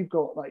genetics, that's where you've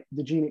got like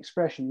the gene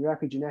expression, your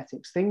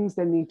epigenetics. Things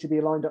then need to be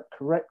aligned up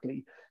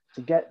correctly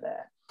to get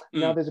there.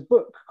 Now, there's a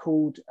book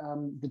called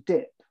The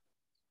Dip.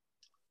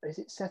 Is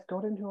it Seth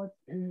Godin who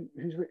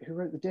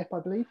wrote The Dip, I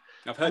believe?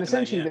 I've heard. And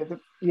essentially,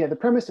 the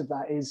premise of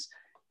that is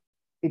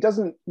it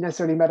doesn't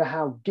necessarily matter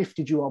how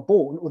gifted you are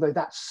born, although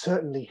that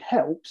certainly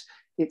helps.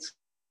 It's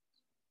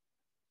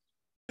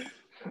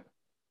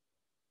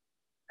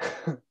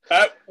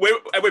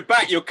we're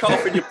back. You're cut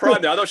off in your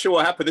prime there. I'm not sure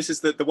what happened. This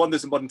is the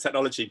wonders of modern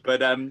technology. But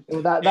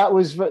that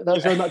was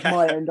very much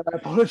my end. I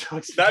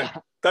apologise for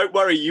that. Don't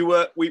worry.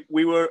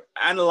 We were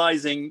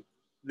analysing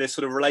this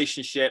sort of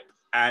relationship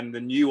and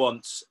the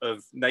nuance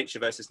of nature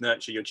versus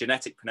nurture, your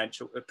genetic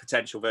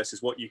potential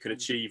versus what you can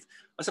achieve,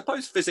 I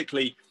suppose,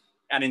 physically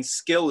and in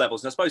skill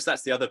levels. And I suppose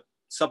that's the other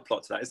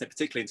subplot to that, isn't it?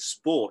 Particularly in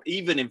sport,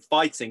 even in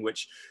fighting,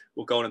 which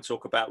we'll go on and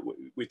talk about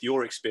with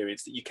your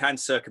experience, that you can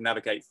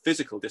circumnavigate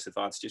physical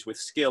disadvantages with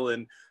skill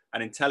and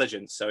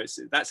intelligence. So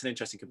that's an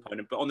interesting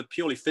component. But on the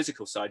purely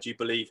physical side, you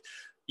believe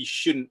you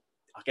shouldn't,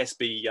 I guess,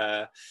 be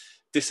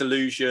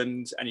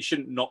disillusioned, and you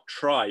shouldn't not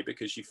try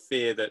because you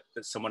fear that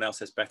someone else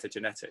has better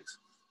genetics.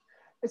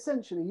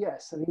 Essentially,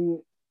 yes. I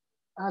mean,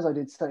 as I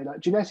did say, like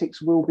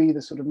genetics will be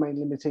the sort of main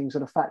limiting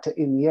sort of factor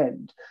in the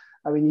end.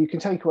 I mean, you can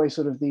take away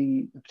sort of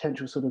the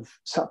potential sort of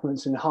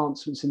supplements,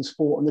 enhancements in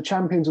sport, and the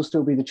champions will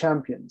still be the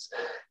champions.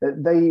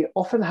 They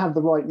often have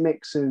the right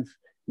mix of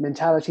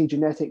mentality,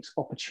 genetics,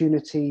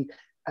 opportunity,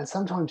 and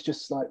sometimes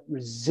just like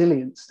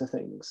resilience to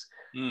things.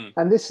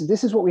 And this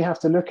is what we have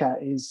to look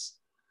at is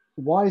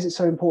why is it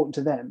so important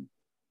to them?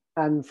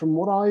 And from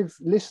what I've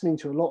listening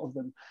to a lot of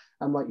them,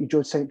 and like you,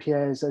 George St.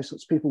 Pierre's, those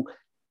sorts of people,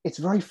 it's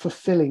very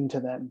fulfilling to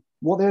them.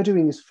 What they're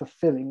doing is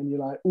fulfilling, and you're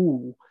like,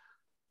 ooh,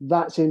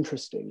 that's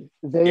interesting.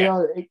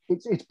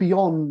 It's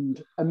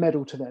beyond a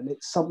medal to them.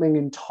 It's something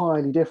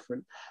entirely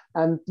different.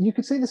 And you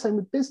could see the same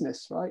with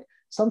business, right?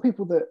 Some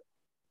people that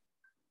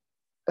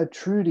are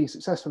truly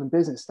successful in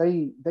business,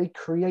 they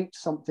create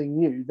something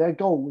new. Their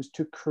goal was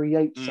to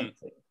create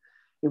something.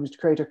 It was to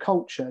create a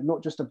culture,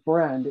 not just a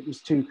brand. It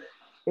was to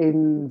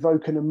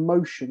invoke an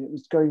emotion. It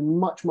was going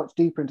much, much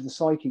deeper into the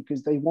psyche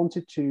because they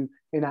wanted to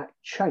enact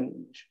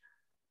change.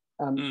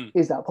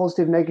 Is that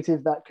positive,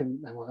 negative? That can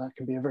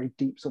be a very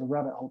deep sort of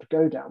rabbit hole to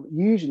go down. But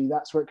usually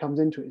that's where it comes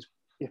into it, is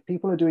if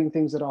people are doing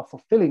things that are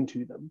fulfilling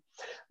to them,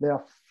 they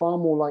are far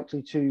more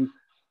likely to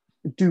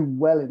do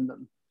well in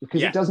them,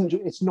 because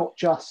it's not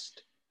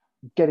just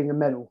getting a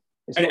medal.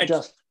 It's not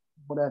just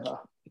whatever.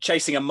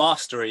 Chasing a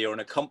mastery or an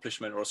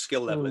accomplishment or a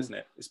skill level, isn't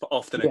it? It's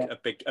often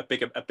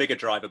a bigger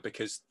driver,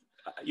 because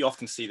you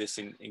often see this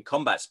in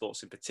combat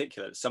sports in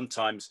particular.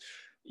 Sometimes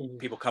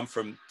people come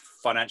from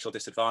financial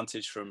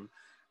disadvantage, from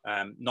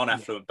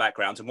non-affluent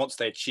backgrounds, and once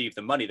they achieve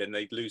the money, then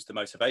they lose the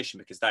motivation,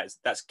 because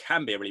that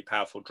can be a really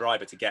powerful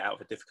driver to get out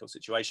of a difficult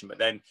situation. But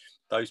then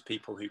those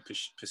people who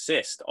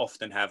persist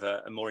often have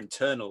a more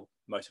internal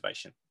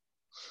motivation.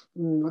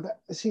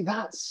 See,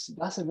 that's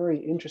a very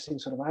interesting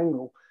sort of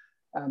angle.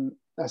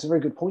 That's a very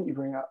good point you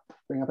bring up,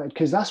 Ed,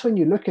 because that's when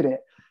you look at it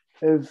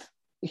of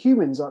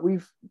humans. Like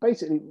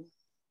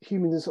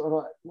humans are sort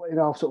of like in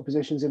our sort of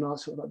positions in our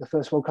sort of like the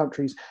first world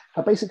countries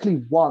have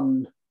basically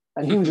won.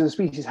 And humans as a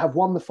species have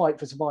won the fight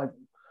for survival,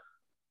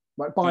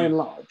 right, by and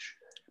large.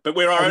 But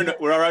we're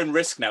our own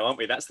risk now, aren't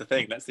we? That's the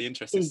thing. That's the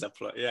interesting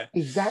subplot. Yeah,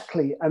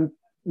 exactly. And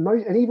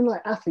even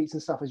like athletes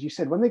and stuff, as you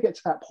said, when they get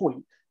to that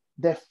point,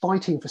 they're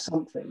fighting for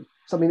something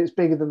that's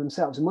bigger than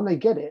themselves. And when they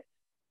get it,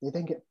 they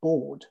then get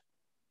bored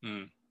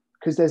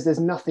because there's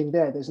nothing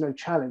there. There's no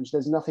challenge.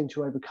 There's nothing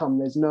to overcome.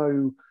 There's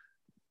no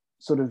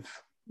sort of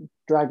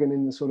dragon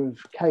in the sort of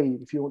cave,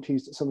 if you want to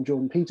use some of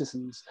Jordan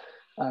Peterson's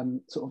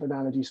sort of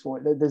analogies for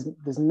it.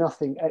 There's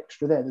nothing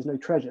extra there. There's no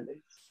treasure.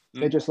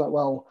 They're just like,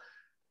 well,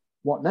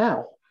 what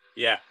now?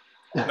 Yeah.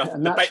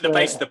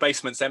 The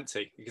basement's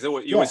empty, because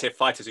you always hear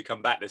fighters who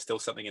come back, there's still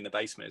something in the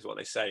basement, is what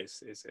they say,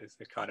 is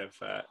a kind of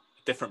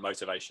different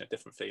motivation, a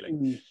different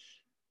feeling.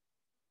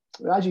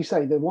 As you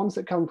say, the ones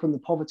that come from the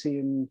poverty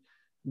and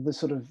the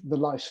sort of the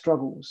life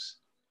struggles,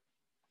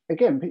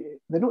 again,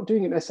 they're not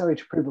doing it necessarily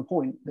to prove a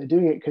point. They're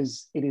doing it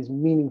because it is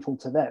meaningful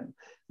to them.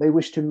 They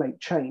wish to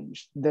make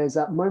change. There's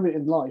that moment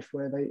in life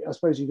where I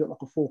suppose you've got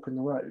like a fork in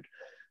the road.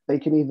 They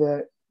can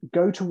either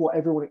go to what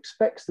everyone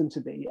expects them to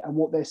be and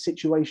what their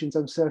situations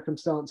and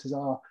circumstances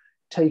are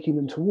taking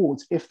them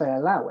towards, if they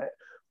allow it,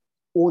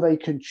 or they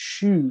can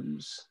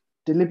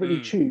deliberately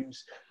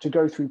choose to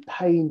go through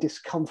pain,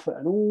 discomfort,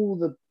 and all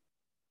the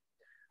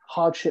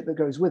hardship that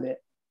goes with it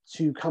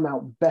to come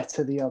out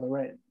better the other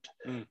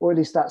end, or at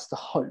least that's the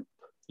hope.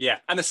 Yeah,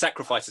 and the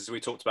sacrifices we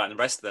talked about in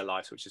the rest of their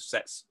lives, which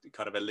sets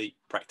kind of elite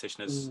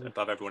practitioners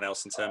above everyone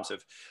else in terms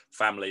of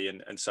family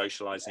and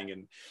socializing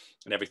and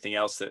everything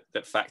else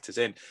that factors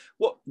in.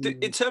 What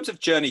in terms of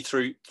journey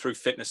through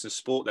fitness and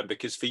sport then,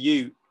 because for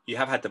you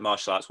have had the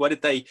martial arts, where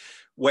did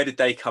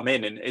they come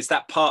in, and is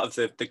that part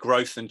of the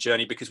growth and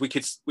journey? Because we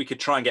could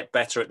try and get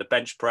better at the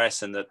bench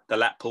press and the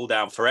lat pull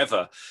down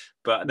forever,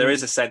 but there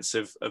is a sense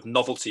of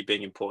novelty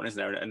being important,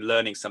 isn't there, and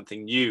learning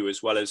something new,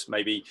 as well as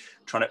maybe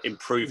trying to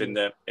improve in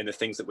the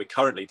things that we're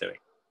currently doing.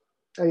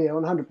 Oh yeah,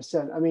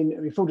 100%. I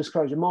mean, full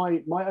disclosure,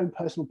 my own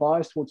personal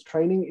bias towards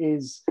training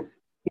is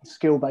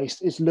skill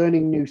based. It's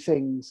learning new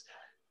things.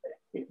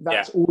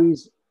 That's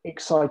always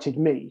excited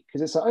me,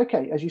 because it's like,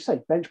 okay, as you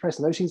say, bench press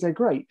and those things, they're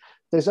great.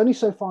 There's only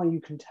so far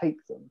you can take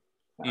them.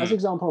 As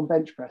example, on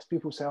bench press,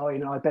 people say, oh,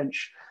 I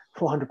bench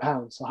 400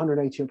 pounds,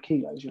 180 odd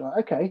kilos. You're like,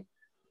 okay,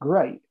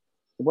 great.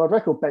 The world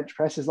record bench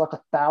press is like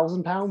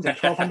 1,000 pounds or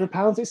 1,200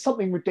 pounds. It's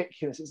something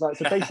ridiculous. It's like,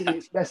 so basically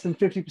it's less than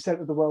 50%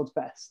 of the world's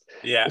best.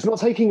 Yeah. It's not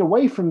taking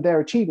away from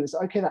their achievements.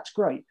 Okay, that's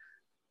great.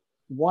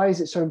 Why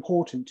is it so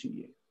important to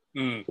you?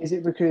 Is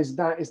it because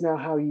that is now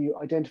how you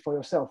identify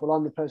yourself? Well,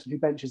 I'm the person who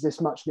benches this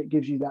much, and it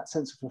gives you that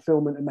sense of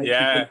fulfillment and makes you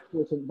feel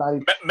important,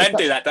 valued. Men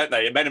do that, don't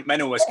they?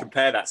 Men always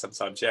compare that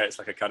sometimes. Yeah, it's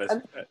like a kind of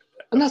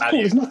and that's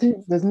value.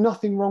 Cool. There's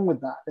nothing wrong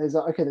with that.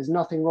 There's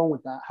nothing wrong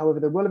with that.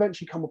 However, there will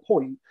eventually come a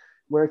point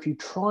where if you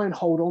try and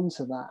hold on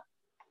to that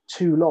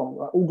too long,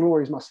 like all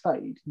glories must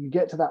fade, you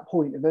get to that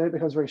point and then it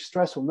becomes very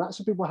stressful. And that's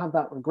when people have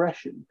that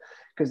regression,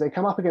 because they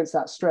come up against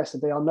that stress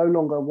and they are no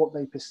longer what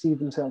they perceive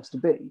themselves to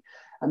be.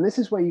 And this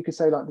is where you could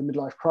say like the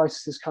midlife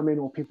crisis come in,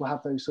 or people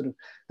have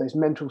those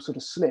mental sort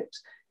of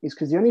slips, is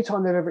because the only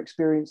time they've ever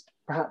experienced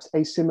perhaps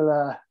a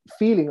similar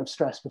feeling of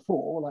stress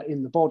before, like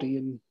in the body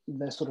and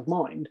their sort of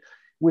mind,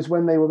 was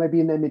when they were maybe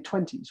in their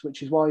mid-20s,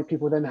 which is why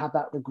people then have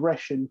that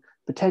regression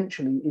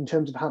potentially in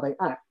terms of how they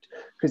act,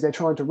 because they're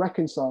trying to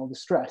reconcile the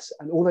stress,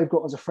 and all they've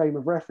got as a frame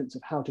of reference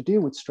of how to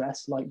deal with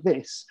stress like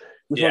this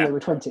was when they were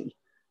 20.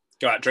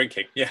 Go out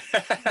drinking. Yeah.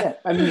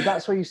 And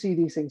that's where you see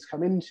these things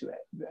come into it.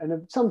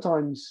 And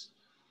sometimes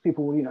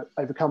people will,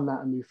 overcome that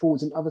and move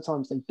forwards, and other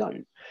times they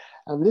don't.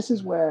 And this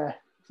is where,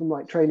 from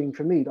like training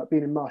for me, like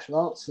being in martial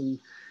arts and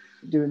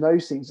doing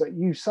those things, that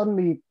you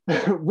suddenly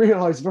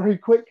realize very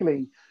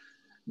quickly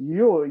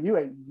you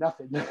ain't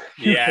nothing.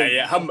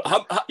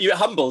 You're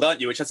humbled, aren't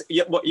you? Which is,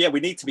 we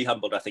need to be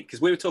humbled, I think, because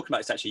we were talking about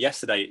this actually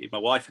yesterday, my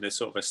wife, and a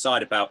sort of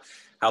aside about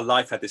how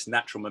life had this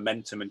natural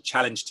momentum and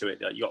challenge to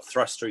it. You got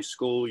thrust through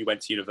school, you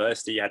went to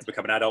university, you had to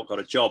become an adult, got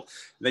a job.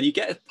 And then you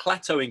get a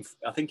plateauing,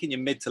 I think, in your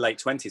mid to late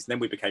 20s, and then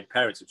we became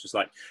parents, which was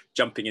like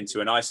jumping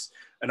into an ice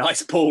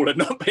pool and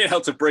not being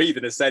able to breathe,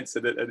 in a sense.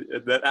 And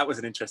that was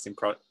an interesting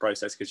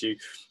process, because you,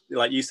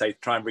 like you say,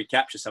 try and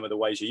recapture some of the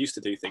ways you used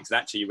to do things, and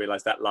actually you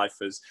realize that life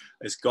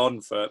has gone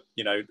for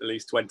at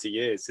least 20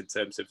 years in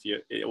terms of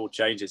it all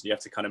changes, and you have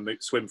to kind of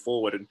swim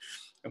forward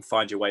and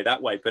find your way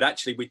that way. But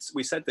actually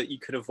we said that you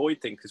could avoid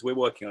things, because we're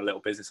working on a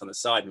little business on the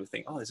side, and we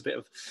think, there's a bit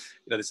of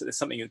there's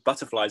something with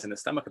butterflies in the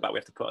stomach about, we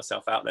have to put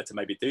ourselves out there to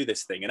maybe do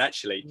this thing. And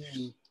actually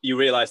you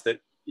realize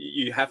that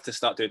you have to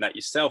start doing that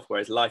yourself,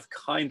 whereas life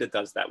kind of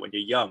does that when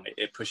you're young.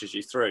 It pushes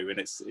you through. And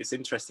it's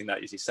interesting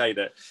that, as you say,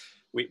 that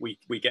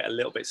we get a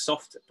little bit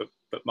softer,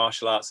 but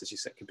martial arts, as you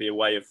said, can be a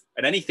way of,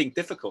 and anything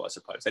difficult, I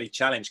suppose, any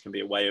challenge can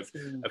be a way of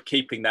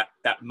keeping that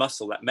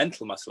muscle, that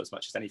mental muscle, as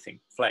much as anything,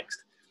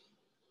 flexed.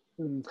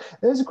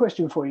 There's a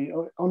question for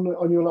you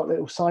on your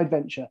little side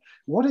venture.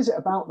 What is it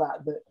about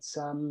that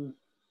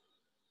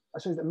I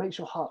suppose that makes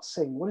your heart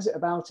sing? What is it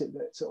about it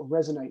that sort of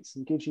resonates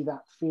and gives you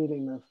that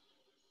feeling of,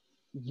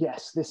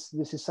 yes, this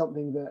is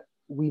something that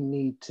we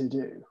need to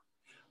do?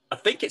 I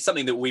think it's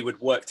something that we would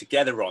work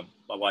together on,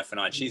 my wife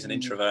and I. She's an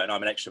introvert and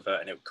I'm an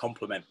extrovert, and it would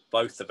complement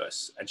both of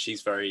us. And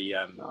she's very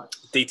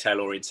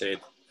detail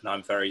oriented, and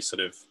I'm very sort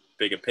of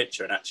bigger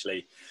picture. And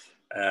actually,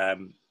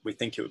 we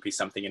think it would be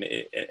something,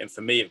 and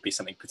for me, it would be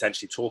something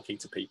potentially talking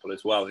to people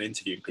as well and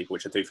interviewing people,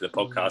 which I do for the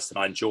podcast and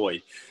I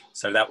enjoy.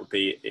 So that would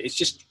be, it's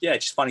just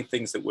finding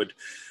things that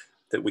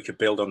we could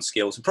build on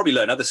skills and probably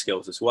learn other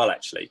skills as well,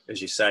 actually.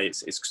 As you say,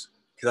 it's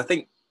because I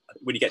think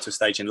when you get to a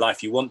stage in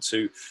life, you do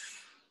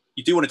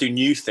want to do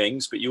new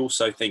things, but you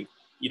also think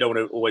you don't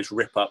want to always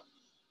rip up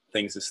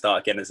things and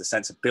start again. There's a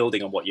sense of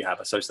building on what you have.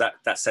 So it's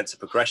that sense of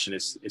progression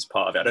is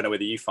part of it. I don't know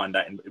whether you find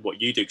that in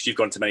what you do, because you've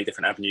gone to many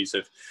different avenues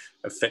of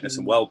fitness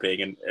and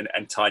well-being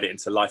and tied it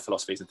into life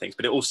philosophies and things,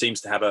 but it all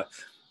seems to have a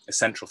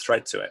central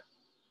thread to it.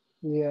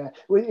 Yeah,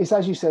 well, it's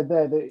as you said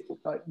there,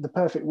 the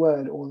perfect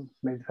word, or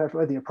maybe the perfect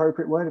word, the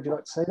appropriate word, if you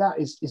like to say that,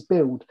 is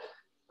build.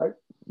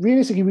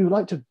 Realistically, we would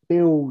like to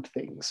build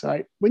things,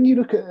 right? When you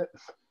look at,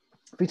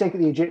 if we take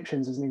the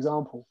Egyptians as an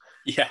example,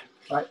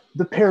 right,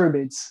 the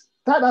pyramids,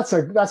 that's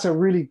a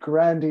really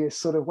grandiose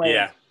sort of way.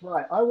 Yeah.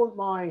 Right. I want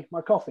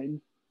my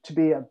coffin to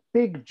be a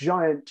big,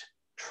 giant,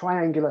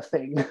 triangular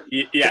thing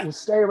that will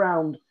stay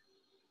around.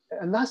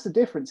 And that's the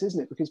difference,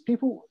 isn't it? Because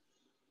people,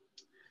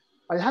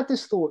 I had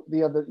this thought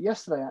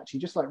yesterday,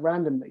 actually, just like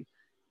randomly,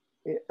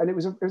 and it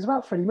was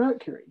about Freddie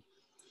Mercury.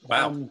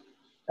 Wow.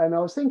 And I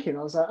was thinking,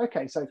 I was like,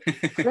 okay, so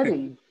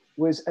Freddie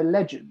was a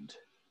legend,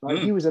 right?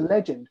 He was a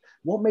legend.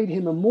 What made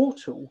him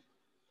immortal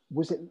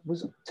was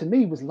to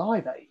me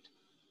Live Aid.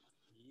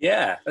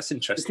 Yeah, that's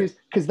interesting.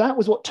 Because that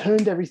was what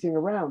turned everything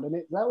around, and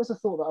that was a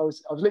thought that I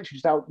was literally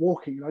just out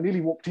walking, and I nearly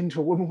walked into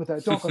a woman with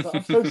her dog. I was like,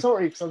 I'm so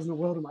sorry, because I was in a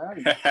world of my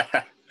own.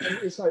 And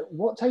it's like,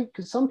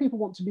 because some people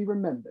want to be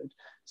remembered,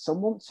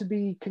 some want to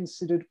be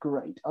considered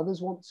great,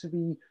 others want to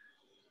be,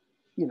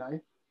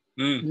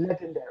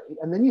 legendary,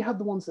 and then you have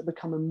the ones that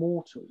become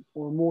immortal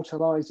or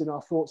immortalized in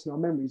our thoughts and our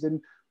memories. And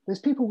there's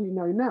people we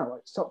know now,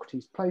 like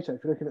Socrates, Plato.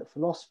 If you're looking at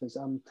philosophers,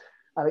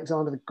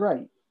 Alexander the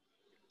Great,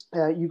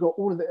 you got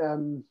all of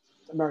the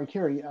Marie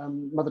Curie,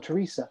 Mother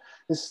Teresa.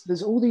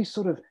 There's all these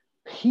sort of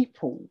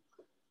people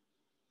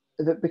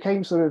that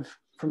became sort of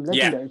from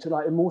legendary to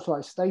like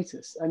immortalized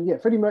status. And yeah,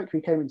 Freddie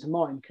Mercury came into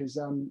mind because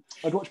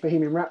I'd watched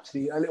Bohemian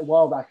Rhapsody a little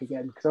while back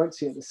again because I went to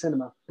see it at the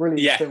cinema.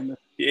 Brilliant film.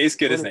 It is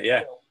good, isn't it?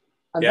 Yeah. Film.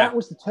 And that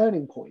was the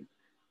turning point.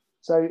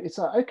 So it's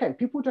like, okay,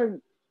 people don't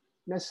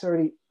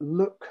necessarily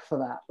look for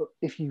that, but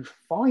if you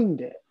find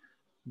it,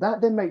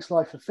 that then makes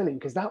life fulfilling,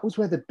 because that was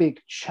where the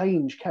big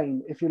change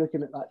came. If you're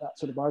looking at like that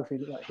sort of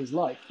biography, like his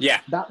life,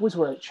 that was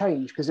where it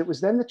changed, because it was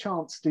then the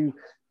chance to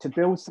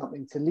build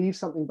something, to leave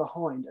something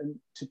behind, and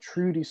to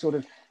truly sort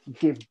of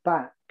give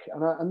back.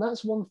 And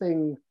that's one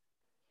thing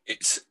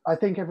I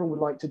think everyone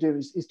would like to do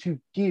is to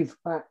give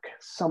back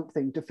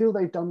something, to feel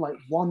they've done like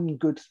one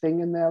good thing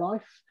in their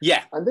life.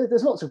 Yeah. And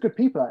there's lots of good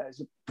people out there.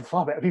 There's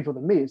far better people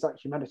than me. It's like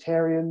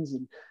humanitarians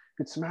and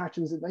Good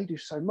Samaritans, and they do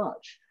so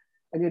much.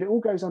 And yet it all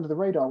goes under the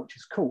radar, which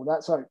is cool.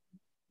 That's like,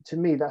 to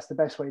me, that's the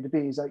best way to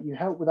be, is that you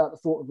help without the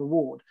thought of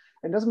reward.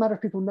 And it doesn't matter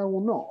if people know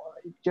or not.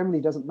 It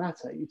generally doesn't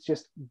matter. It's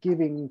just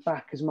giving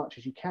back as much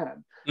as you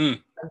can. And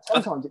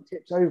sometimes it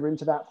tips over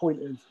into that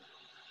point of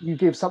you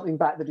give something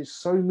back that is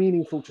so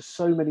meaningful to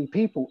so many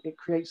people. It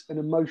creates an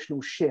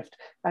emotional shift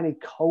and a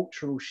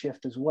cultural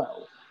shift as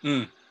well.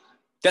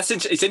 It's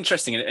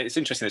interesting. It's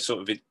interesting, this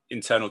sort of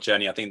internal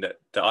journey, I think, that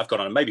I've gone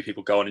on, and maybe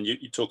people go on, and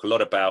you talk a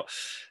lot about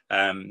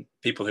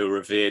people who are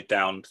revered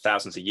down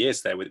thousands of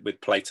years there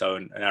with Plato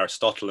and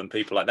Aristotle and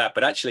people like that.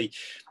 But actually,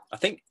 I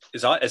think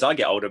as I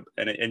get older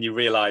and you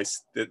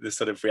realize the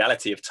sort of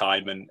reality of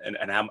time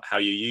and how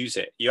you use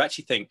it, you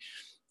actually think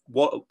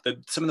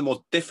some of the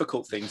more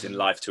difficult things in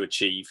life to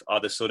achieve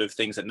are the sort of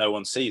things that no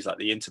one sees, like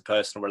the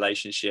interpersonal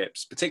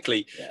relationships,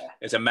 particularly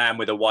as a man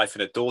with a wife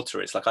and a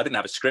daughter. It's like, I didn't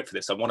have a script for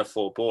this. I'm one of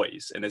 4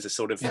 boys, and there's a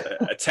sort of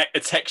a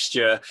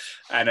texture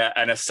and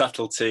a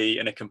subtlety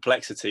and a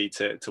complexity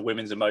to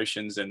women's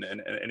emotions and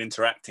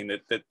interacting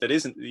that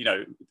isn't,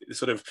 the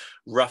sort of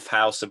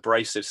roughhouse,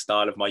 abrasive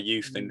style of my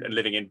youth and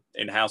living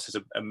in houses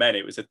of men.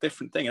 It was a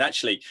different thing. And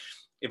actually,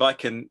 if I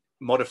can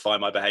modify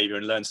my behavior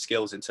and learn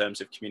skills in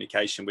terms of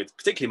communication with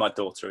particularly my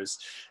daughter,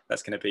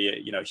 that's going to be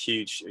a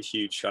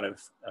huge kind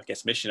of, I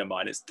guess, mission of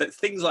mine. It's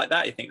things like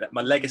that. I think that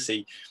my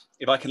legacy,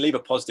 if I can leave a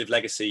positive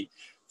legacy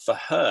for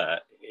her,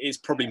 is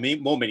probably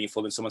more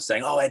meaningful than someone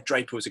saying, oh, Ed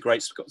Draper was a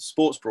great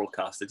sports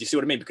broadcaster. Do you see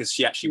what I mean? Because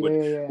she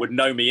actually would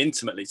know me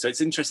intimately. So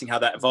it's interesting how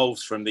that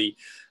evolves from the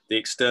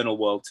external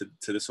world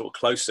to the sort of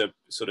closer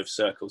sort of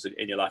circles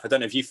in your life. I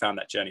don't know if you found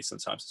that journey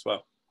sometimes as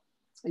well.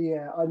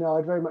 Yeah, I know.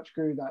 I'd very much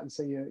agree with that, and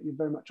so you're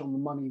very much on the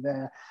money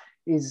there.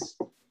 It's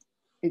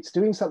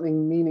doing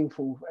something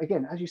meaningful,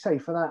 again, as you say,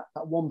 for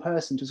that one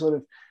person, to sort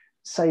of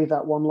save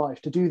that one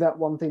life, to do that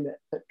one thing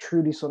that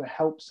truly sort of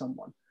helps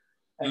someone.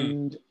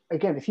 And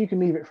again, if you can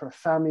leave it for a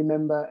family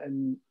member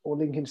or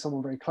link into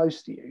someone very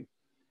close to you,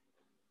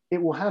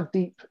 it will have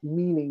deep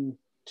meaning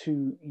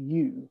to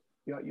you,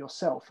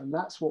 yourself, and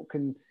that's what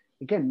can,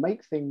 again,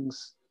 make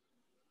things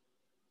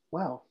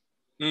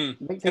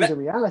make things a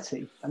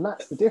reality. And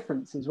that's the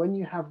difference, is when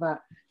you have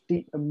that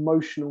deep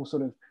emotional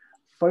sort of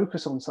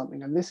focus on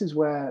something. And this is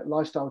where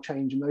lifestyle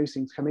change and those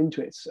things come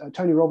into it.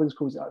 Tony Robbins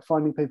calls it like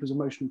finding people's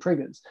emotional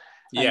triggers.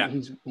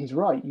 And he's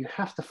right. You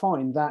have to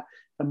find that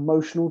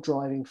emotional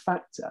driving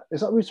factor.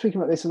 It's like we were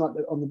speaking about this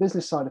on the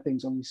business side of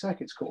things on the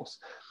circuits course,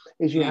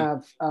 is you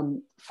have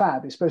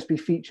FAB. It's supposed to be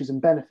features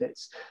and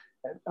benefits.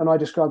 And I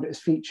described it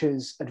as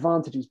features,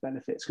 advantages,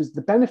 benefits, because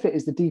the benefit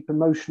is the deep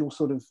emotional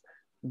sort of,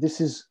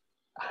 this is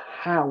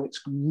how it's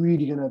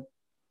really going to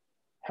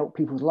help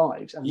people's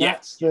lives, and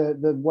that's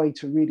the way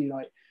to really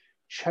like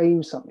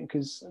change something.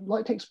 Because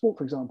like, take sport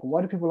for example.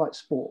 Why do people like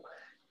sport?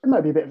 It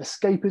might be a bit of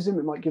escapism,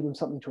 it might give them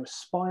something to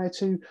aspire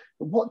to,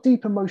 but what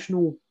deep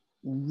emotional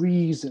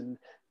reason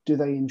do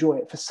they enjoy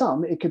it? For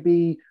some, it could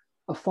be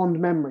a fond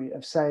memory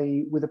of,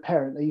 say, with a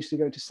parent, they used to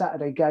go to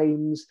Saturday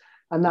games,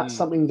 and that's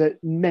something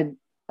that meant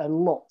a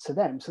lot to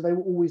them, so they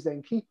will always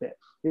then keep it.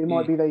 It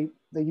might be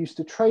they used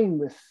to train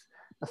with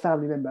a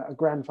family member, a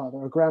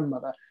grandfather, a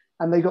grandmother,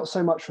 and they got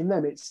so much from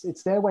them.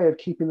 It's their way of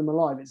keeping them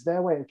alive. It's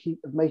their way of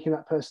making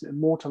that person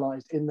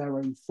immortalized in their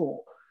own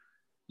thought.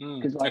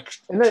 Because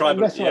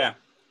Tribal, yeah.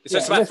 So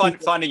it's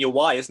about finding your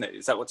why, isn't it?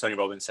 Is that what Tony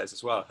Robbins says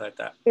as well? I heard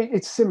that.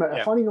 It's similar.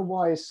 Yeah. Finding a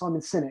why is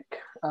Simon Sinek.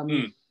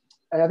 And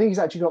I think he's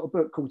actually got a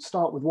book called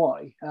Start With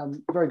Why.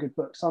 Very good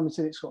book. Simon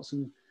Sinek's got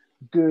some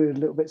good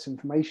little bits of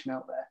information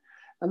out there.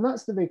 And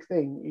that's the big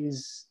thing,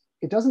 is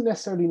it doesn't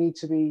necessarily need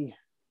to be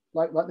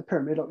like the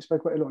pyramid, like we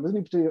spoke about earlier on. It doesn't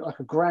need to do like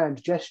a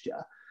grand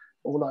gesture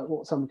or like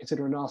what some would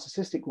consider a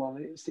narcissistic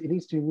one. It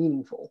needs to be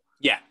meaningful.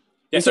 Yeah.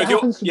 If it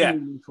happens to be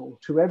meaningful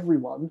to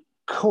everyone,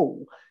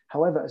 cool.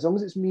 However, as long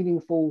as it's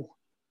meaningful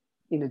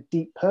in a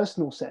deep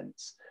personal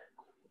sense,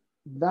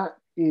 that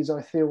is,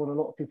 I feel, what a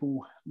lot of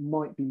people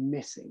might be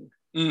missing.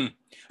 And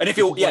if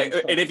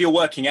you're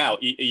working out,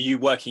 are you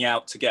working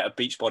out to get a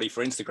beach body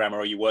for Instagram, or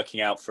are you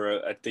working out for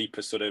a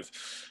deeper sort of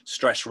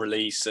stress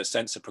release, a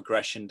sense of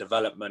progression,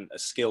 development, a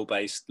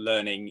skill-based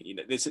learning? You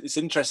know, it's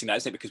interesting, that,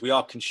 isn't it? Because we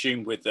are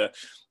consumed with the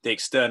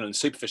external and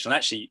superficial. And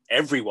actually,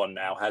 everyone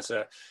now has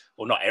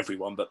well, not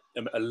everyone, but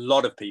a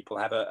lot of people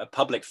have a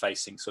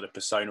public-facing sort of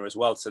persona as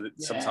well. So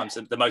that sometimes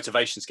the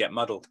motivations get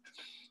muddled.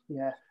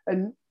 Yeah,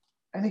 and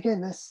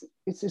again,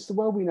 it's the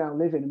world we now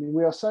live in. I mean,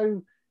 we are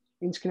so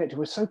interconnected.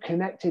 We're so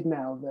connected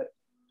now that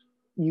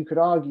you could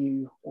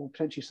argue or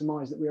potentially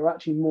surmise that we are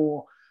actually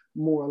more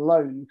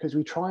alone, because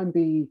we try and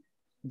be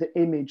the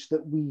image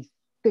that we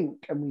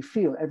think and we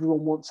feel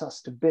everyone wants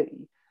us to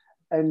be.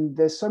 And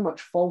there's so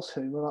much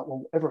falsehood. We're like,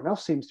 well, everyone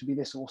else seems to be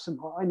this awesome.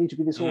 I need to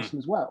be this awesome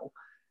as well.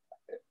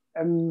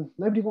 And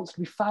nobody wants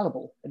to be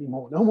fallible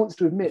anymore. No one wants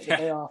to admit that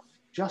they are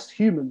just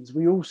humans.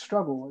 We all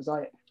struggle.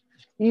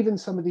 Even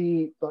some of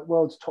the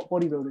world's top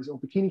bodybuilders or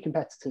bikini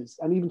competitors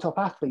and even top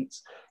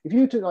athletes, if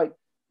you were to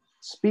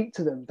speak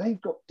to them,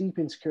 they've got deep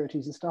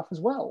insecurities and stuff as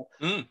well.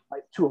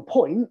 Like, to a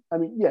point. I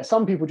mean, yeah,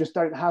 some people just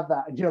don't have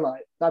that, and you're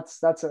like,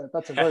 that's a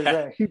very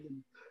rare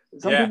human.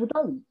 Some people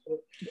don't.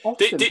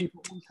 Often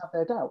people always have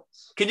their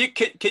doubts. Can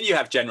you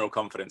have general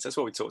confidence? That's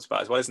what we talked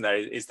about as well, isn't there?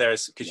 Is there,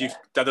 because you've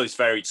done those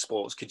varied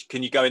sports,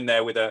 can you go in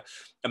there with a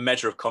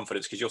measure of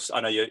confidence? Because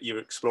I know you're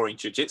exploring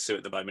jiu-jitsu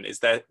at the moment. Is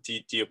there, do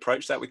you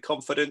approach that with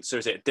confidence, or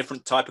is it a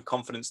different type of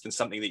confidence than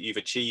something that you've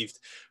achieved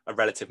a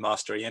relative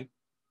mastery in?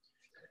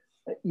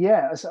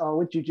 Yeah, so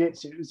with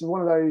jiu-jitsu, it was one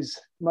of those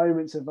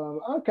moments of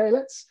okay,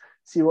 let's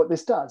see what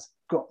this does.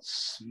 Got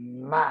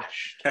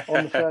smashed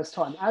on the first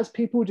time, as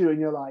people do, and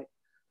you're like,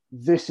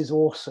 this is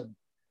awesome.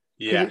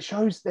 Yeah, it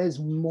shows there's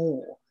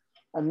more.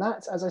 And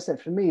that's, as I said,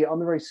 for me,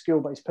 I'm a very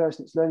skill-based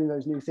person. It's learning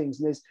those new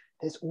things, and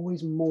there's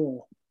always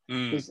more.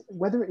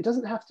 Whether it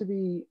doesn't have to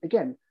be,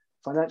 again,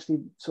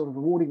 financially sort of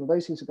rewarding or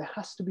those things, but there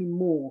has to be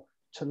more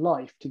to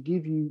life to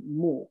give you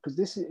more. Because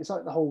it's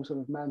like the whole sort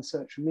of man's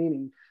search for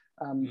meaning.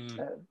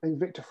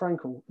 Viktor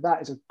Frankl,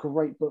 that is a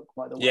great book,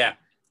 by the way.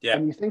 Yeah.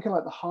 And you think of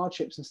like the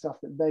hardships and stuff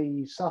that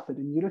they suffered,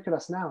 and you look at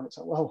us now, and it's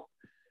like, well,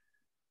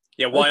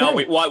 yeah, why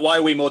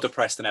are we more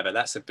depressed than ever?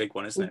 That's a big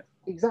one, isn't it?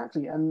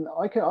 Exactly. And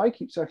I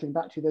keep circling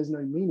back to, there's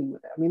no meaning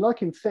with it. I mean,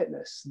 like in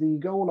fitness, the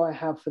goal I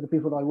have for the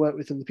people that I work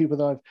with and the people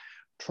that I've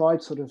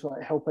tried sort of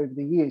help over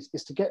the years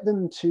is to get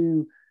them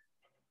to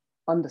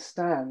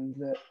understand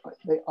that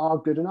they are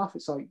good enough.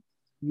 It's like,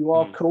 you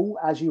are cool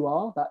as you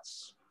are.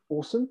 That's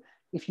awesome.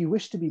 If you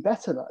wish to be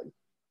better, though,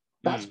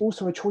 that's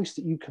also a choice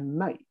that you can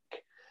make.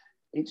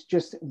 It's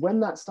just when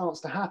that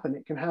starts to happen,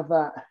 it can have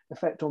that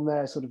effect on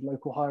their sort of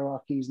local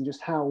hierarchies and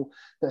just how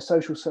their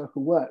social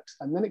circle works.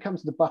 And then it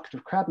comes to the bucket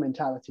of crab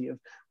mentality of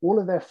all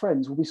of their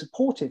friends will be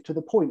supportive to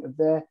the point of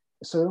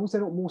so long as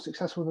they're not more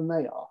successful than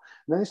they are.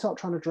 And then they start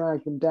trying to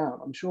drag them down.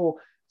 I'm sure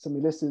some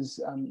of the listeners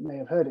may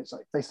have heard it. It's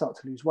like they start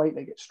to lose weight,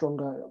 they get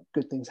stronger,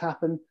 good things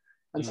happen.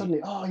 And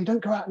suddenly, oh, you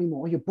don't go out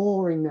anymore. You're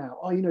boring now.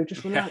 Oh,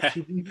 just relax.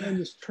 You've earned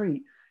this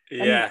treat.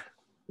 Yeah.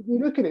 And you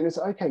look at it and it's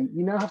like, okay,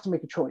 you now have to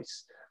make a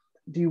choice.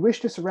 Do you wish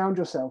to surround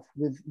yourself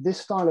with this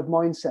style of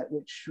mindset,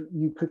 which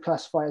you could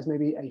classify as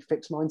maybe a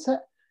fixed mindset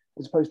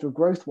as opposed to a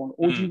growth one?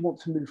 Or do you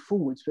want to move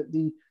forwards? But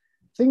the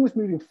thing with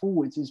moving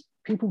forwards is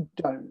people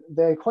don't.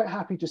 They're quite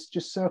happy to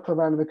just circle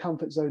around in the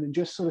comfort zone and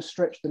just sort of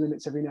stretch the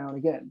limits every now and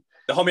again.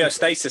 The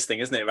homeostasis thing,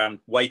 isn't it, around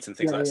weight and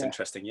things like that's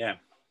interesting, yeah.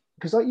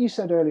 Because like you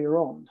said earlier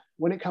on,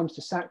 when it comes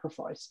to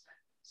sacrifice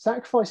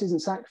isn't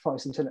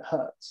sacrifice until it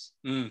hurts.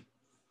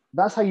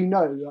 That's how you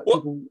know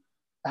people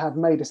have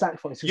made a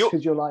sacrifice,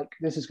 because you're like,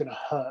 this is going to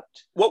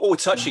hurt. What we're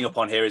touching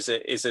upon here is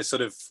a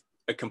sort of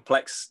a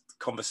complex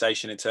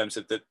conversation in terms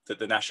of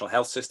the national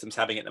health system's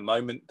having at the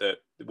moment, that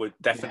we're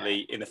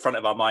definitely in the front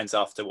of our minds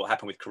after what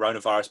happened with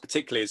coronavirus,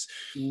 particularly as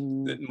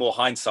the more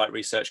hindsight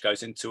research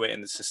goes into it,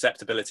 and the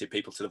susceptibility of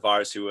people to the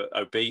virus who are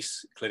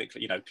obese,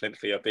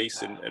 clinically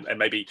obese, and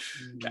maybe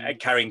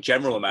carrying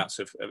general amounts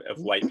of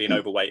weight. Being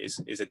overweight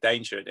is a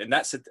danger, and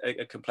that's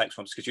a complex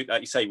one, because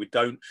like you say,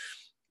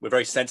 we're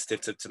very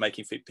sensitive to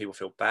making people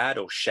feel bad,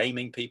 or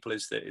shaming people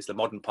is the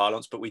modern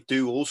parlance. But we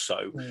do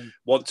also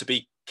want to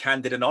be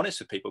candid and honest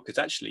with people, because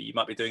actually you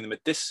might be doing them a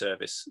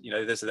disservice.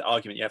 There's an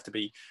argument you have to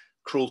be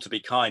cruel to be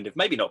kind. If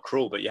maybe not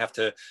cruel, but you have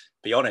to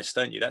be honest,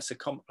 don't you? That's a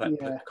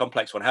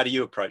complex one. How do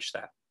you approach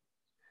that?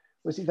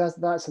 Well, see,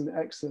 that's an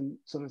excellent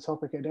sort of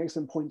topic, an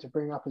excellent point to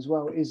bring up as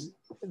well, is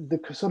the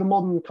sort of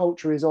modern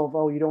culture is of,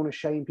 oh, you don't want to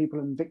shame people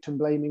and victim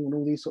blaming and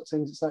all these sorts of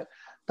things. It's like,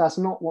 that's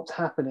not what's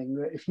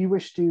happening. If you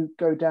wish to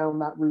go down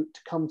that route to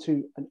come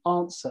to an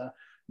answer,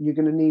 you're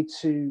going to need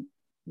to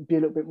be a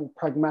little bit more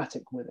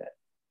pragmatic with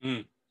it.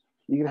 Mm.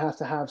 You're going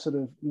to have sort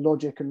of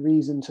logic and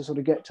reason to sort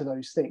of get to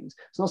those things.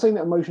 It's not saying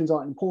that emotions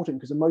aren't important,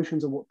 because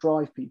emotions are what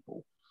drive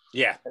people.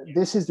 Yeah.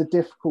 This is the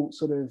difficult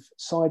sort of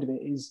side of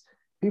it, is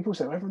people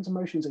say, oh, everyone's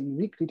emotions are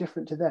uniquely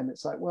different to them.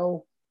 It's like,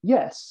 well,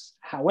 yes.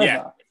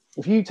 However,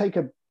 if you take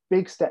a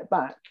big step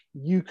back,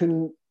 you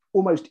can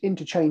almost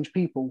interchange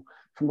people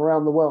from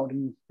around the world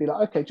and be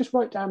like, okay, just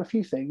write down a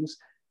few things.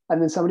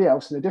 And then somebody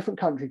else in a different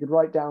country could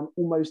write down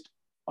almost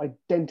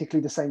identically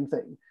the same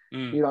thing.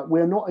 Mm. You're like,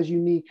 we're not as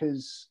unique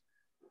as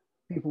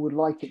people would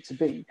like it to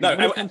be.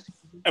 No,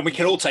 and we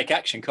can all take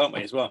action, can't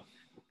we, as well?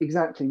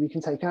 Exactly, we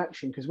can take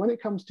action, because when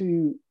it comes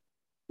to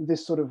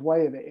this sort of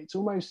way of it, it's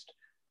almost,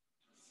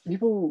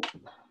 people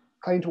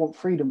claim to want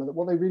freedom, but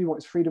what they really want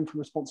is freedom from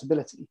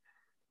responsibility.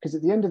 Because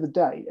at the end of the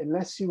day,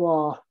 unless you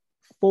are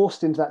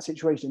forced into that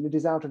situation, it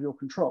is out of your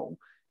control.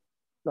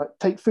 Like,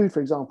 take food,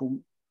 for example.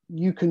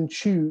 You can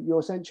choose, you're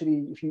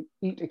essentially, if you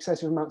eat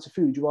excessive amounts of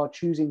food, you are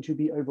choosing to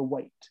be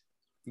overweight.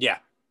 Yeah.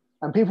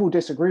 And people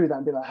disagree with that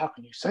and be like, how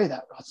can you say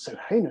that? That's so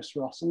heinous,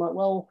 Ross. I'm like,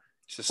 well,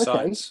 it's a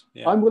science.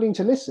 Okay, I'm willing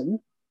to listen.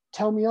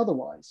 Tell me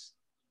otherwise.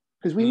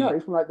 Because we know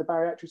from like the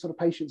bariatric sort of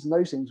patients and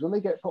those things, when they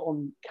get put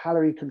on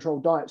calorie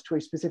controlled diets to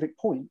a specific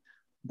point,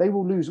 they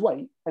will lose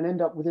weight and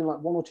end up within like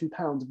 1 or 2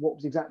 pounds of what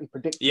was exactly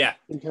predicted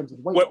in terms of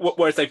the weight.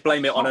 Whereas they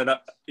blame it on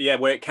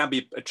where it can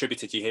be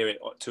attributed, you hear it,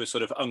 to a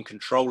sort of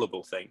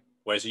uncontrollable thing.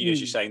 Whereas as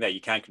you're saying there, you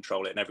can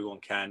control it and everyone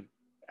can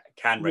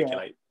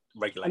regulate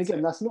and again,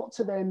 it. That's not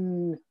to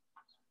then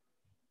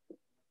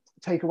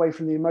take away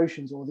from the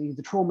emotions or the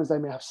traumas they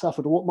may have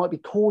suffered or what might be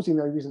causing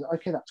those reasons.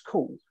 Okay, that's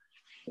cool.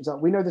 It's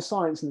like, we know the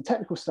science and the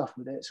technical stuff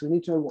with it, so we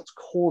need to know what's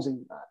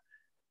causing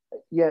that.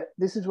 Yet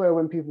this is where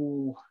when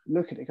people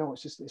look at it, go,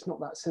 it's not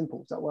that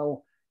simple. It's like,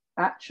 well,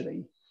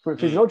 actually, from a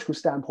physiological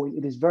standpoint,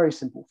 it is very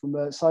simple. From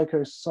a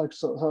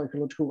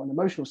psychological and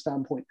emotional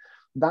standpoint,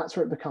 that's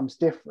where it becomes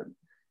different.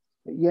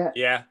 But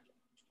yet,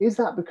 is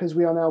that because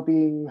we are now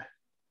being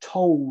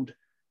told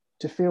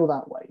to feel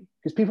that way?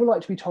 Because people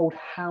like to be told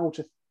how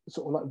to,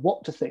 sort of like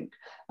what to think,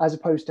 as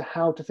opposed to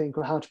how to think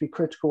or how to be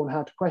critical and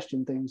how to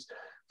question things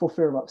for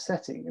fear of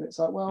upsetting. And it's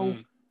like, well,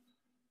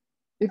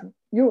 if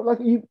you're like,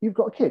 you've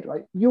got a kid,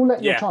 right? You'll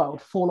let your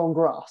child fall on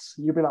grass.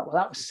 You'll be like, well,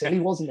 that was silly,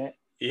 wasn't it?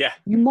 Yeah.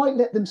 You might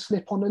let them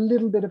slip on a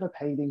little bit of a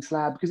paving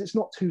slab because it's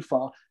not too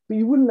far, but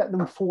you wouldn't let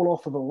them fall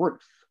off of a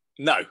roof.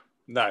 No.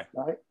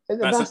 Right? And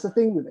that's the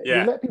thing with it.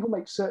 Yeah. You let people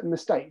make certain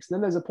mistakes, and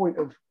then there's a point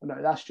of,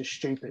 no, that's just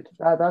stupid.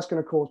 That's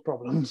going to cause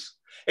problems.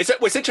 It's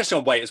interesting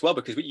on weight as well,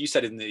 because what you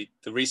said in the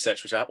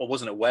research, which I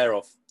wasn't aware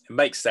of, it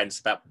makes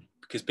sense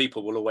because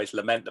people will always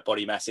lament the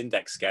body mass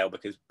index scale,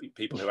 because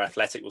people who are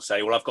athletic will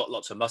say, well, I've got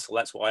lots of muscle,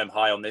 that's why I'm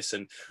high on this,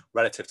 and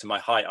relative to my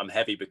height, I'm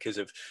heavy because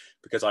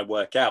I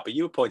work out. But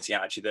you were pointing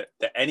out actually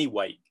that any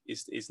weight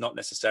is not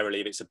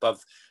necessarily, if it's above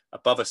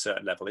a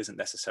certain level, isn't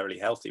necessarily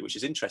healthy, which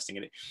is interesting.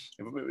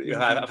 And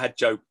I've had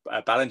Joe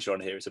Ballinger on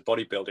here, as a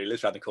bodybuilder. He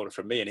lives around the corner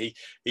from me, and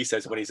he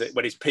says when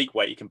he's peak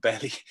weight, he can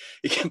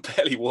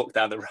barely walk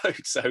down the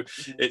road. So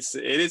it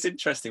is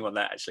interesting on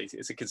that, actually.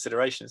 It's a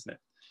consideration, isn't it?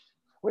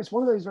 Well, it's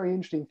one of those very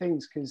interesting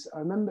things, because I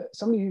remember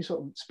somebody who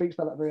sort of speaks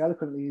about that very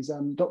eloquently is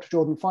Dr.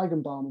 Jordan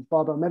Feigenbaum of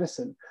Barbell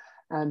Medicine,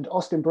 and Dr.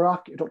 Austin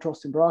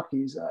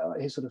Baraki is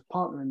his sort of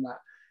partner in that.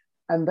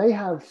 And they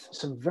have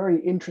some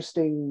very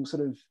interesting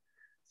sort of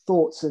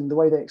thoughts in the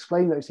way they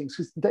explain those things,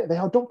 because they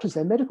are doctors,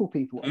 they're medical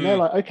people, and they're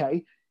like,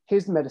 okay,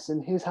 here's the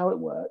medicine, here's how it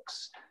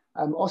works.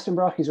 Austin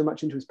Baraki is very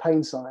much into his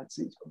pain science.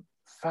 He's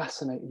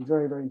fascinating,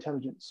 very, very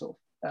intelligent sort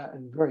of,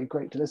 and very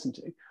great to listen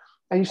to.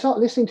 And you start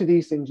listening to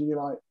these things and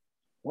you're like,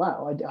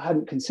 wow, I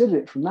hadn't considered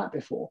it from that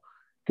before.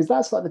 Because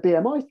that's like the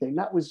BMI thing.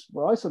 That was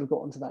where I sort of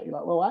got onto that. You're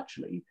like, well,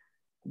 actually,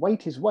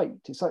 weight is weight.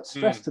 It's like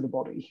stress to the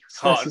body.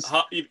 Your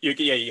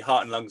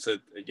heart and lungs,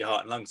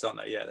 aren't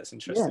they? Yeah, that's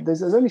interesting. Yeah,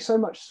 there's only so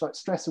much like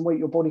stress and weight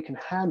your body can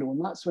handle.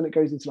 And that's when it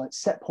goes into like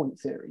set point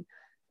theory.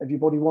 If your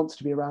body wants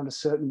to be around a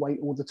certain weight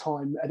all the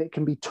time, and it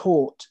can be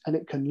taught and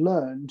it can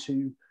learn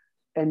to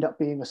end up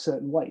being a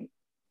certain weight.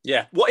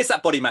 Yeah. What is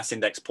that body mass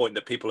index point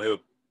that people who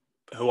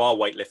are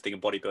weightlifting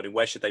and bodybuilding,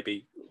 where should they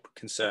be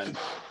concerned?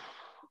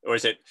 Or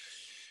is it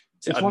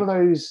one of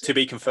those to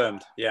be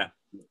confirmed? Yeah.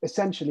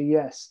 Essentially,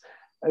 yes.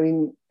 I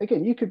mean,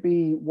 again, you could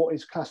be what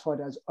is classified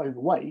as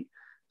overweight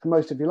for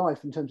most of your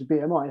life in terms of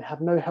BMI and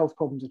have no health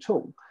problems at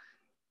all.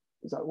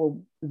 It's like,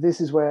 well, this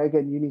is where,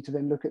 again, you need to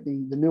then look at the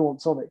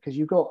nuance of it, because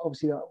you've got,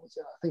 obviously, I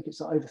think it's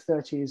like over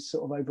 30 is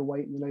sort of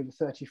overweight, and then over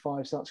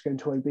 35 starts going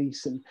to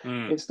obese, and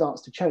it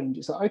starts to change.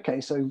 It's like, okay,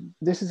 so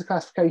this is the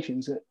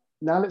classifications.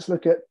 Now let's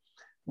look at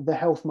the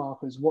health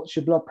markers, what's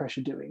your blood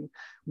pressure doing,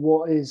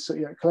 what is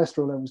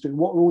cholesterol levels doing,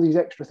 what are all these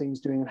extra things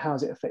doing, and how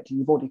is it affecting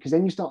your body? Because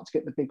then you start to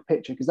get the big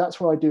picture, because that's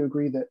where I do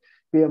agree that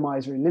BMI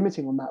is very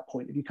limiting on that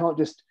point. If you can't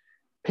just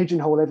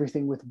pigeonhole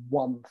everything with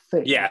one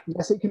thing. Yeah.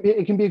 Yes, it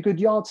can be a good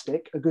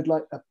yardstick, a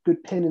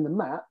good pin in the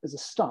map as a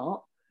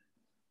start.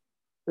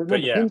 But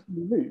when the pin's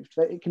removed,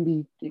 it can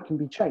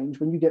be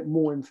changed when you get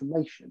more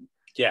information.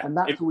 Yeah. And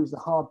that's always the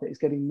hard bit, is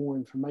getting more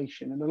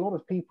information. And a lot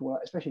of people,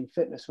 especially in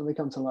fitness, when they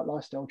come to like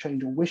lifestyle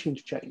change or wishing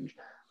to change,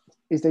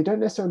 is they don't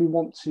necessarily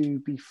want to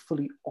be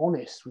fully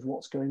honest with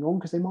what's going on,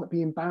 because they might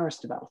be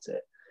embarrassed about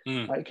it.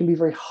 It can be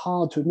very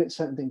hard to admit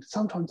certain things.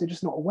 Sometimes they're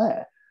just not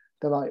aware.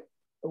 They're like,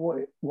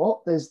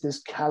 what?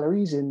 There's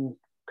calories in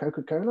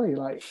Coca-Cola? You're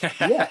like,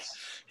 yes.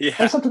 Yeah.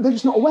 And sometimes they're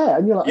just not aware.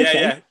 And you're like,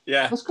 okay,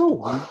 yeah. that's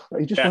cool.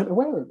 You just weren't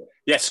aware of it.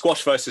 Yeah,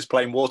 squash versus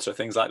plain water,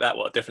 things like that.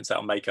 What a difference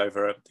that'll make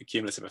over the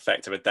cumulative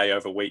effect of a day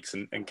over weeks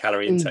and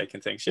calorie intake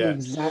and things. Yeah,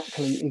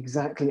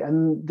 exactly.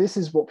 And this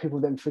is what people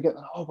then forget.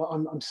 Oh, but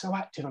I'm so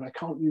active and I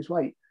can't lose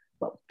weight.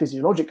 But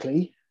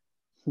physiologically,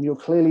 you're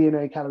clearly in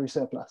a calorie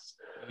surplus.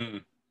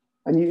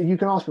 And you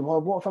can ask me,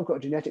 well, what if I've got a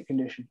genetic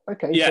condition?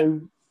 Okay,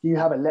 so do you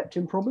have a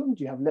leptin problem?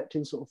 Do you have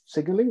leptin sort of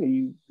signaling? Are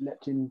you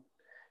leptin,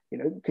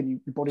 your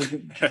body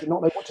does it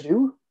not know what to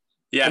do?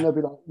 Yeah. And they'll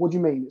be like, what do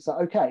you mean? It's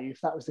like, okay, if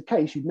that was the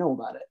case, you'd know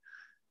about it.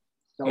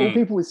 Now, all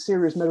people with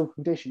serious medical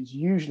conditions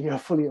usually are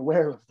fully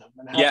aware of them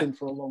and have been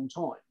for a long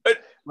time.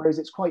 Whereas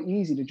it's quite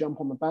easy to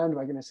jump on the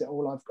bandwagon and say, oh,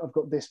 well, I've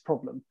got this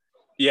problem.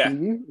 Yeah. Are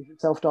you? Is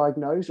it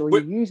self-diagnosed, or are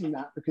you using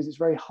that because it's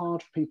very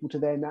hard for people to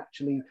then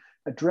actually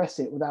address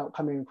it without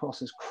coming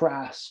across as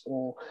crass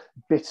or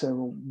bitter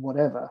or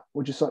whatever,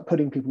 or just like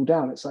putting people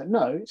down? It's like,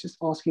 no, it's just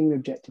asking an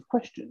objective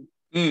question.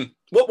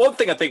 One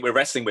thing I think we're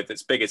wrestling with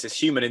that's big is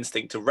this human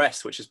instinct to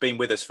rest, which has been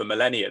with us for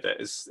millennia, that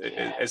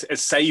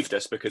has saved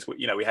us, because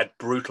we had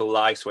brutal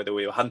lives, whether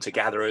we were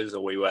hunter-gatherers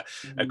or we were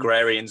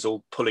agrarians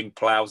all pulling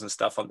plows and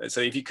stuff on.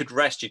 So if you could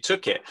rest, you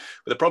took it.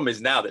 But the problem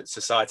is now that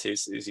society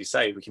is, as you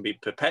say, we can be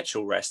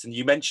perpetual rest. And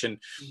you mentioned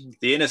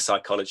the inner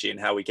psychology and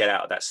how we get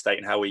out of that state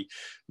and how we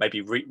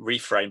maybe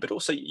reframe. But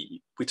also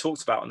we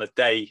talked about on the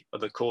day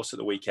of the course of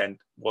the weekend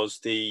was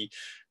the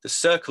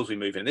circles we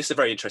move in. This is a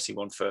very interesting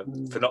one for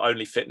not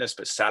only fitness,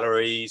 but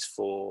salaries,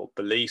 for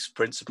beliefs,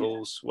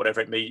 principles, whatever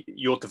it may,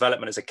 your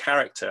development as a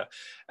character,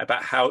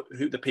 about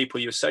who the people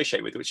you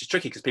associate with, which is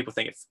tricky because people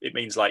think it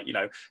means like,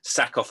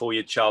 sack off all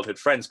your childhood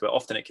friends, but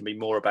often it can be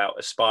more about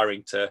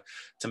aspiring to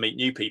meet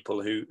new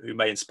people who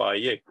may inspire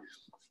you.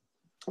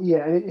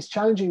 Yeah, and it's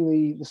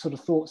challenging the sort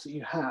of thoughts that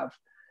you have.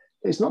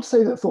 It's not to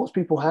say that thoughts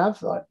people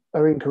have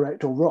are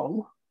incorrect or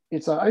wrong.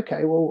 It's like,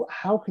 okay, well,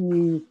 how can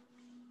you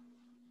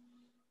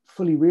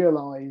fully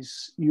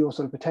realize your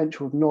sort of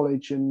potential of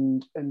knowledge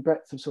and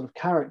breadth of sort of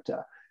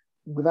character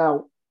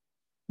without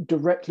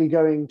directly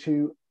going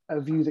to a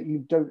view that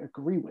you don't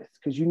agree with?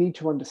 Because you need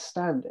to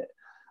understand it.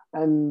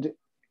 And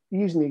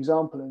using the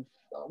example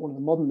of one of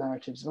the modern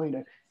narratives,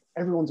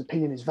 everyone's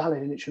opinion is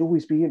valid and it should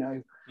always be,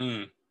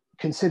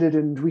 considered,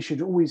 and we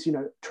should always,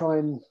 try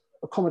and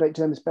accommodate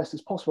to them as best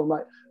as possible. I'm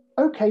like,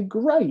 okay,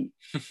 great.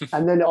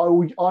 And then I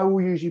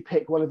will usually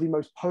pick one of the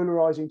most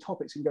polarizing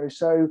topics and go,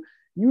 so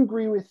you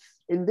agree with,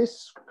 in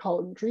this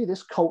country,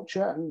 this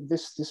culture, and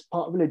this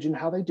part of religion,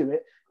 how they do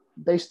it,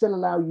 they still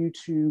allow you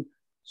to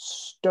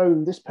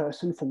stone this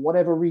person for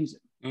whatever reason.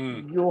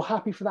 You're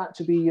happy for that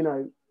to be,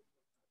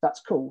 that's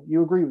cool.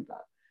 You agree with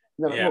that.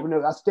 And they're like, well,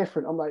 no, that's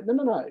different. I'm like,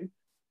 no.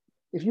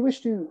 If you wish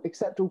to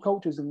accept all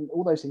cultures and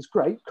all those things,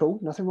 great, cool,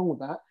 nothing wrong with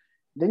that.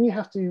 Then you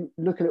have to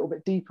look a little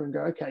bit deeper and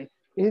go, okay,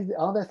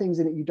 are there things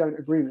in it you don't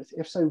agree with?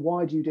 If so,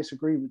 why do you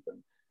disagree with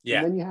them? Yeah.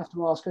 And then you have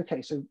to ask,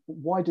 okay, so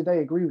why do they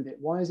agree with it?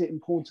 Why is it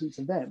important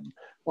to them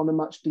on a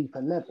much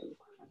deeper level?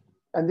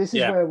 And this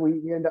is where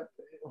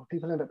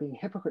people end up being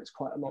hypocrites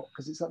quite a lot,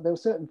 because it's like there are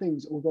certain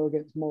things that will go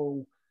against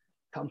moral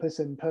compass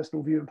and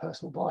personal view and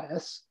personal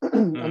bias.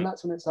 And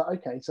that's when it's like,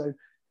 okay, so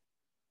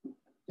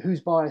whose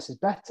bias is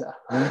better?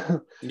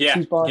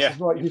 Whose bias is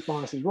right, whose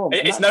bias is wrong?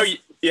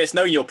 It's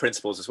knowing your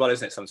principles as well,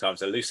 isn't it?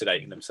 Sometimes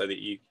elucidating them so that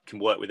you can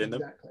work within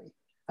them. Exactly.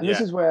 And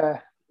this is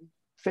where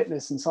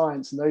fitness and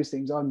science and those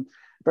things, I'm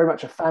very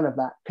much a fan of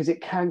that, because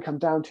it can come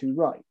down to,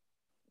 right,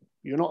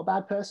 you're not a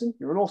bad person,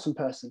 you're an awesome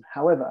person.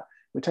 However,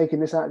 we're taking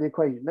this out of the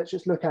equation. Let's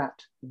just look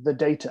at the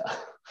data.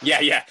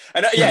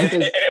 And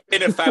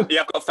in a family,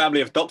 I've got a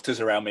family of doctors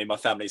around me. My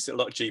family's a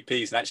lot of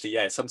GPs, and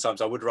actually,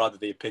 sometimes I would rather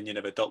the opinion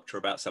of a doctor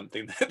about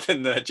something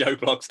than the Joe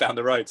Bloggs down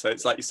the road. So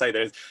it's like you say,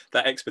 there's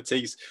that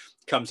expertise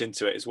comes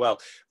into it as well.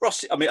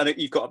 Ross, I mean, I think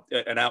you've got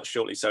an out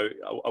shortly, so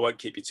I won't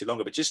keep you too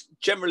longer. But just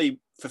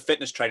generally for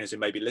fitness trainers who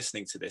may be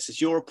listening to this,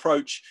 is your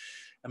approach?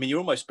 I mean, you're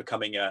almost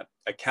becoming a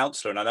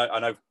counsellor, and I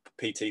know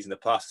PTs in the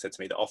past said to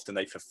me that often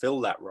they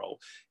fulfill that role.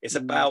 It's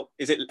about,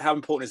 how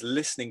important is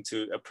listening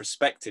to a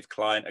prospective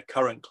client, a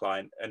current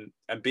client,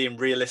 and being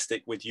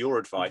realistic with your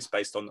advice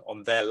based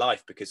on their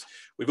life, because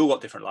we've all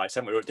got different lives,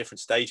 haven't we? We're at different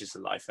stages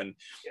of life, and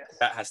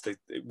that has to,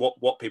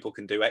 what people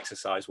can do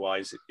exercise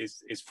wise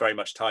is very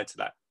much tied to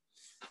that.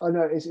 I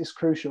know it's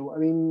crucial. I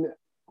mean,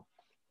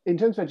 in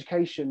terms of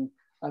education,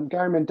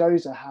 Gary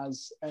Mendoza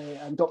has,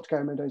 and Dr.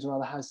 Gary Mendoza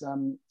rather, has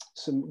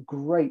some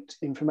great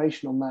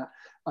information on that.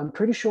 I'm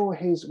pretty sure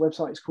his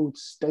website is called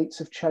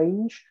States of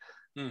Change.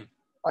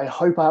 I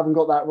hope I haven't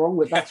got that wrong,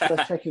 but that's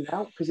worth checking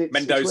out, because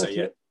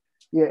Mendoza,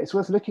 it's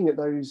worth looking at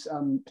those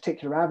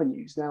particular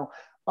avenues. Now,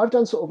 I've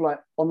done sort of like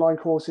online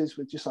courses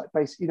with just like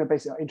basically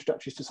like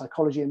introductories to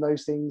psychology and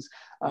those things.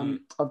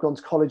 I've gone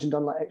to college and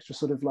done like extra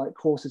sort of like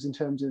courses in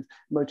terms of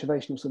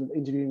motivational sort of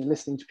interviewing and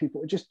listening to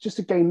people, just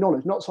to gain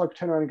knowledge, not so I could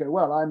turn around and go,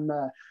 well,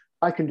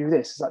 I can do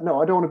this. It's like,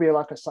 no, I don't want to be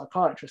like a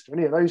psychiatrist or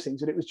any of those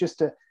things. And it was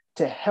just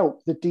to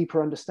help the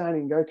deeper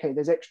understanding. Okay,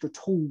 there's extra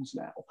tools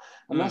now.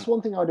 And that's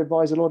one thing I'd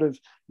advise a lot of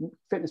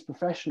fitness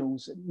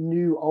professionals,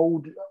 new,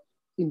 old,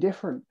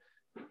 indifferent,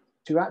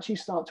 to actually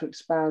start to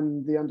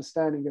expand the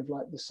understanding of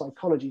like the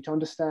psychology,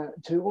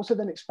 to also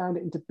then expand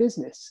it into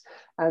business.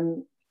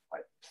 And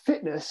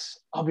fitness,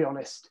 I'll be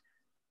honest,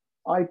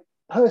 I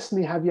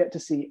personally have yet to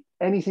see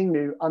anything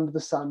new under the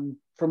sun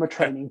from a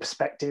training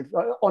perspective.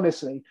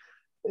 Honestly,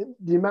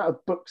 the amount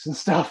of books and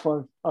stuff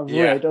I've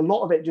read, a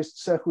lot of it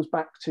just circles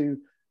back to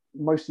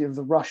mostly of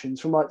the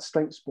Russians, from like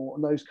strength sport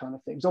and those kind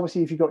of things.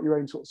 Obviously, if you've got your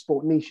own sort of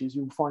sport niches,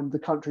 you'll find the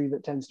country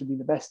that tends to be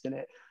the best in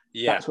it.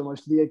 That's where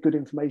most of the good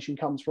information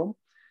comes from.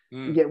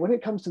 Yet when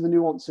it comes to the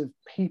nuance of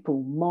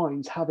people,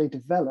 minds, how they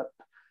develop,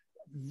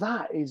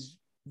 that is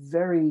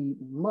very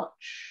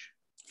much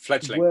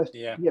fledgling,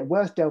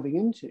 worth delving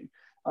into.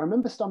 I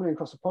remember stumbling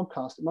across a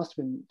podcast, it must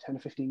have been 10 or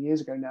 15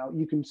 years ago now.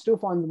 You can still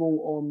find them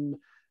all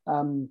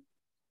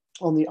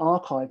on the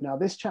archive now.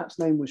 This chap's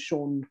name was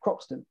Sean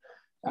Croxton.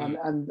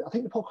 And I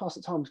think the podcast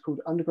at the time was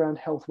called Underground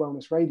Health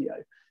Wellness Radio.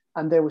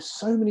 And there were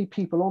so many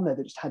people on there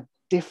that just had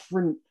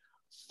different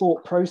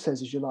thought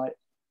processes. You're like,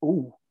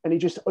 ooh, and it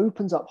just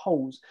opens up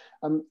holes.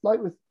 Like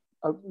with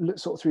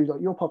sort of through like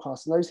your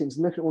podcast and those things,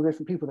 and looking at all the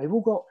different people, they've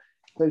all got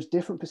those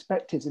different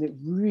perspectives, and it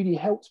really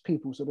helps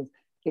people sort of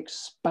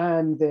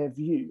expand their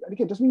view. And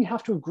again, it doesn't mean you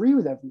have to agree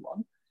with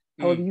everyone.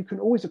 However, you can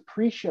always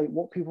appreciate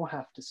what people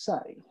have to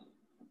say.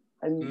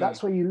 And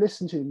that's where you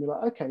listen to them, you're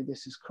like, okay,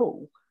 this is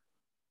cool.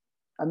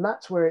 And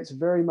that's where it's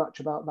very much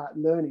about that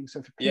learning.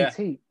 So for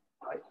PT,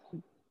 right,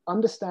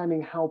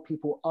 understanding how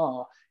people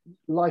are,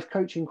 life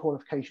coaching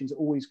qualifications are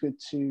always good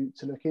to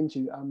look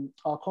into.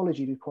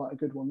 Arcology did quite a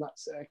good one.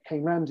 That's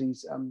Kane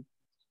Ramsey's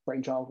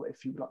brainchild,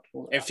 if you would like to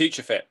call it. In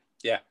Future Fit,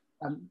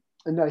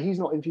 and no, he's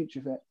not in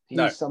Future Fit.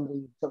 He's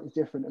something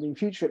different. I mean,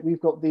 Future Fit,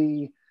 we've got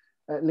the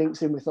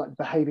links in with like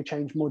behavior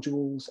change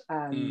modules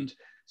and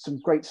some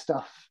great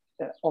stuff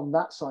on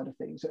that side of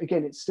things. So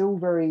again, it's still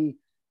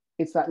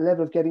it's that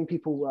level of getting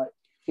people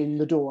in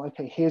the door.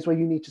 Okay, here's where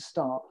you need to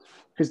start,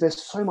 because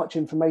there's so much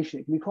information.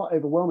 It can be quite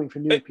overwhelming for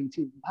new PT.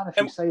 I've had a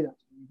few say that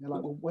to me. They're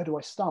like, well, where do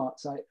I start?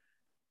 It's like,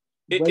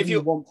 where do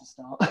you want to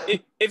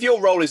start? if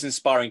your role is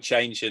inspiring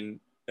change and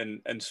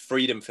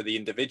freedom for the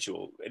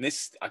individual, and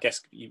this, I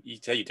guess you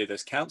do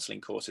those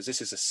counseling courses,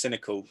 this is a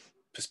cynical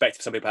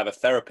perspective. Some people have a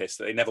therapist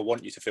that they never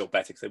want you to feel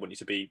better because they want you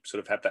to be sort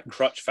of have that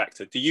crutch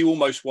factor. Do you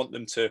almost want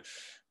them to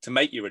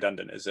make you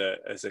redundant as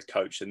a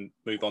coach and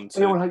move on to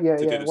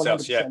do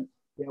themselves? 100%.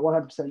 Yeah,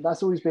 100%.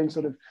 That's always been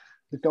sort of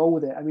the goal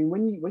with it. I mean,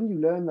 when you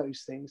learn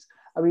those things,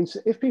 I mean, so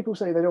if people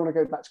say they don't want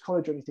to go back to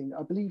college or anything,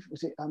 I believe,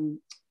 was it,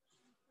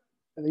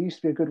 there used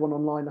to be a good one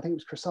online, I think it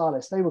was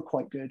Chrysalis, they were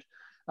quite good.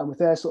 And with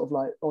their sort of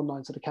like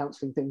online sort of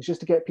counselling things, just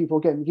to get people,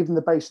 again, give them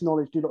the base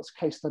knowledge, do lots of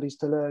case studies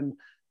to learn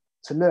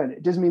it.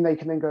 It doesn't mean they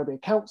can then go be a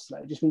counsellor.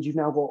 It just means you've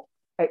now got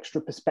extra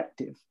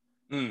perspective.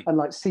 And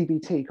like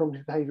CBT,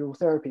 cognitive behavioural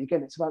therapy,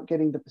 again, it's about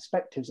getting the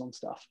perspectives on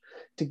stuff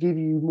to give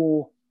you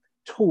more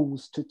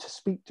tools to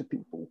speak to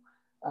people.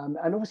 And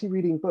obviously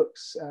reading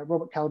books.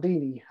 Robert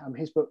Cialdini,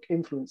 his book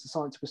Influence, The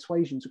Science of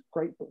Persuasion, is a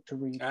great book to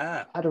read.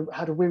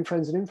 How to Win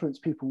Friends and Influence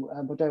People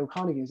by Dale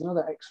Carnegie is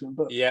another excellent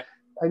book.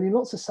 And in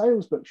lots of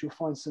sales books, you'll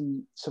find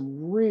some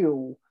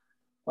real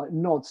like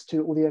nods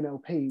to all the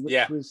NLP,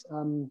 which was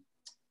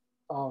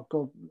oh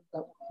god,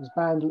 that was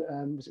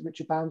Bandler. Was it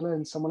Richard Bandler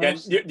and someone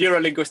else?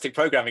 Neuro-linguistic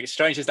programming. It's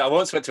strange, isn't it? I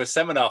once went to a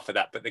seminar for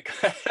that, but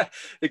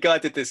the guy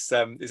did this.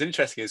 It's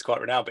interesting. It's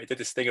quite renowned, but he did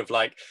this thing of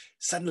like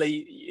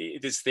suddenly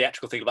this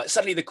theatrical thing of like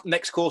suddenly the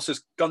next course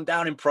has gone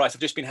down in price. I've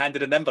just been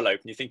handed an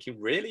envelope, and you're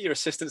thinking, really, your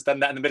assistant's done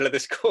that in the middle of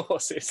this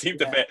course? It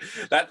seemed a bit,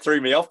 that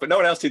threw me off, but no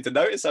one else seemed to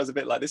notice. I was a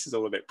bit like, this is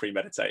all a bit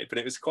premeditated, but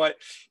it was quite,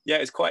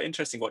 it's quite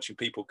interesting watching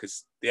people,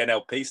 because the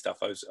NLP stuff,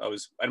 I was,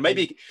 and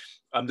maybe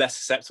I'm less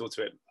susceptible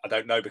to it. I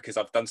don't know, because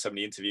I've done so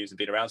many interviews and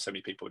been around so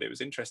many people, but it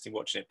was interesting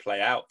watching it play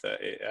out that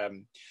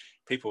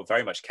people were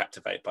very much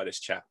captivated by this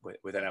chat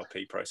with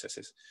NLP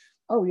processes.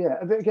 Oh yeah,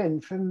 but again,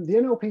 from the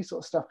NLP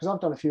sort of stuff, because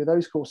I've done a few of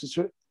those courses,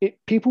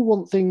 people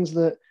want things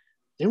that,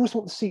 they always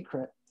want the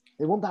secret.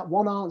 They want that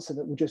one answer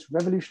that will just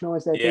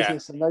revolutionize their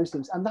business and those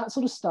things. And that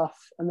sort of stuff,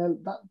 and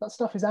that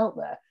stuff is out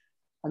there.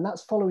 And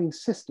that's following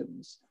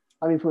systems.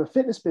 I mean, from a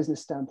fitness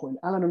business standpoint,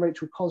 Alan and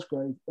Rachel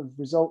Cosgrove of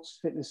Results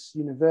Fitness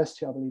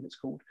University, I believe it's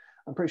called.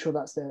 I'm pretty sure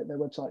that's their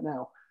website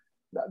now.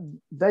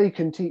 They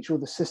can teach all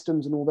the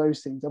systems and all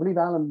those things. I believe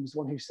Alan was the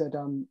one who said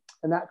an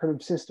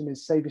acronym system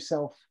is save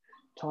yourself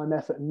time,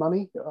 effort, and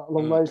money,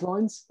 along those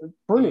lines.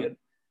 Brilliant.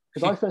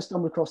 because I first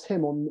stumbled across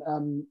him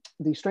on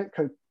the Strength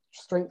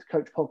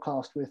Coach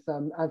podcast with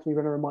Anthony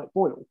Renner and Mike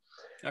Boyle.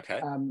 Okay.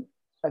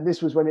 And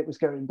this was when it was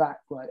going back,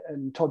 right?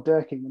 And Todd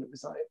Durkin, when it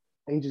was like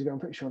ages ago, I'm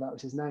pretty sure that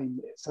was his name.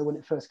 So when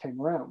it first came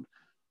around,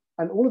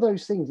 and all of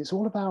those things, it's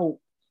all about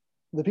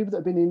the people that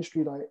have been in the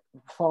industry like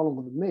far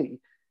longer than me.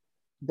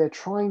 They're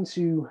trying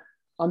to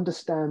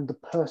understand the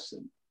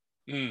person.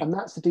 And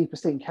that's the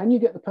deepest thing. Can you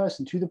get the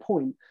person to the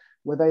point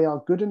where they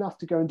are good enough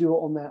to go and do it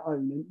on their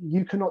own, and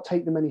you cannot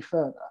take them any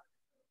further?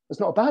 It's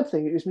not a bad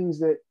thing. It just means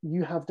that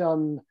you have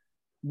done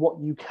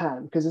what you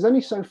can, because there's only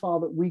so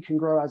far that we can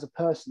grow as a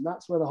person.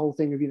 That's where the whole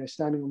thing of,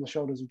 standing on the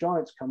shoulders of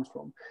giants comes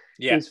from.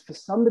 Yeah. Is for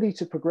somebody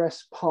to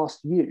progress past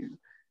you,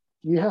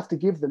 you have to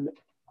give them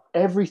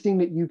everything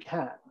that you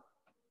can,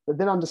 but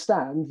then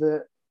understand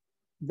that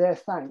their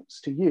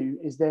thanks to you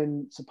is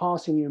then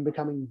surpassing you and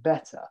becoming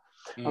better.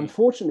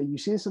 Unfortunately, you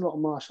see this in a lot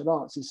of martial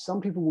arts, is some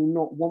people will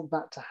not want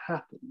that to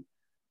happen,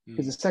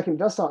 because the second it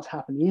does start to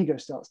happen, the ego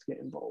starts to get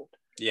involved.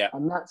 Yeah.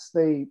 And that's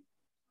the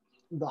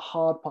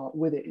hard part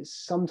with it, is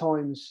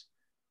sometimes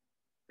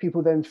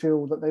people then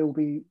feel that they will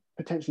be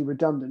potentially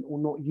redundant or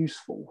not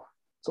useful,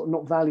 sort of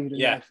not valued in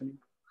life anymore.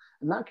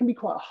 And that can be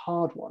quite a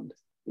hard one,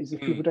 is if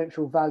people don't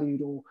feel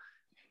valued or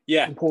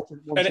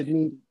important, wanted,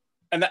 needed.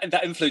 And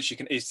that influence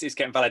is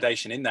getting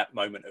validation in that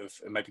moment of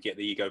maybe get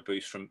the ego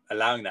boost from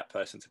allowing that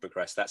person to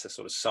progress. That's a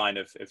sort of sign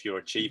of your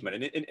achievement.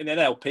 And in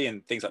NLP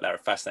and things like that are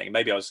fascinating.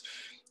 Maybe I was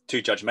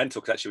too judgmental,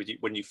 because actually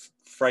when you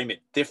frame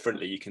it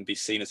differently, you can be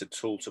seen as a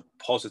tool to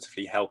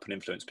positively help and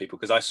influence people.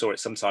 Because I saw it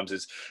sometimes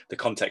as the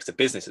context of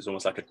business. It's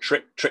almost like a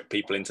trick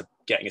people into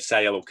getting a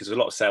sale, or because a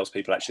lot of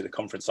salespeople actually at the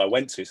conference I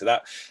went to. So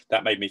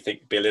that made me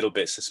be a little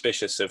bit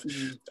suspicious of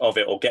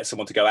it, or get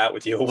someone to go out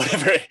with you, or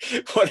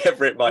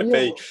whatever it might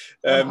be.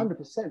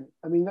 100%.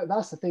 I mean,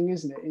 that's the thing,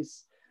 isn't it?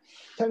 Is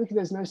technically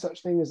there's no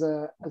such thing as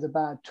a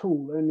bad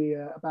tool, only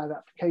a bad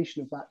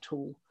application of that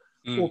tool,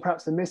 or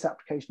perhaps the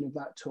misapplication of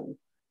that tool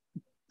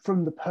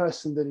from the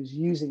person that is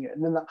using it.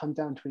 And then that comes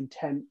down to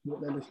intent,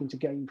 what they're looking to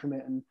gain from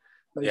it, and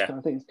those kind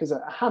of things. Because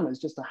a hammer is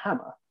just a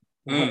hammer.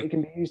 Right? It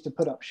can be used to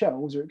put up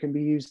shelves, or it can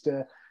be used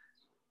to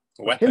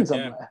pin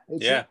somewhere.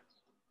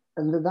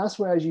 And that's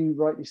where, as you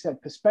rightly said,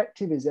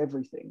 perspective is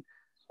everything.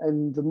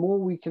 And the more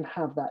we can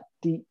have that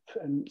deep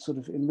and sort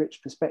of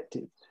enriched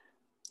perspective,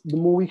 the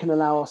more we can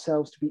allow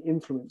ourselves to be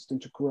influenced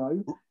and to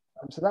grow.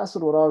 So that's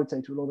sort of what I would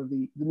say to a lot of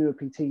the newer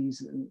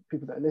PTs and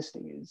people that are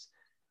listening, is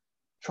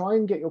try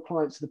and get your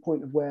clients to the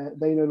point of where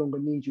they no longer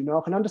need you. Now,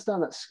 I can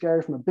understand that's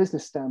scary from a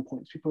business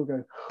standpoint. People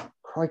go,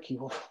 crikey,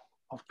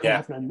 I've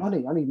got no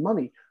money. I need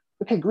money.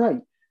 Okay, great.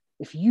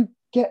 If you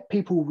get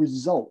people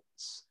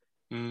results,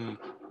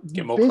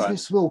 get more business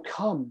clients will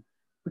come,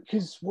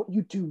 because what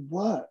you do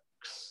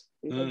works.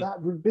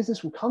 That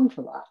business will come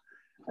for that.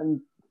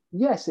 And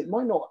yes, it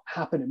might not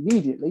happen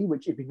immediately,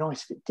 which it'd be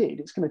nice if it did.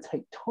 It's going to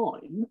take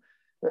time,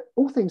 but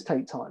all things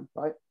take time,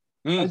 right?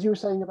 As you were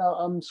saying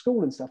about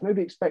school and stuff,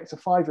 nobody expects a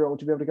 5-year-old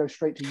to be able to go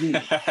straight to uni.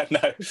 No.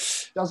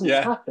 It doesn't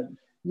happen.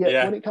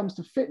 Yet when it comes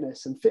to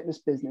fitness and fitness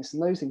business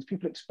and those things,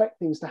 people expect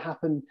things to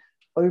happen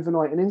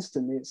overnight and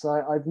instantly. It's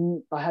like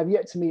I have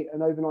yet to meet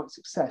an overnight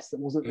success that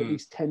wasn't at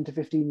least 10 to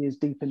 15 years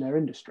deep in their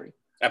industry.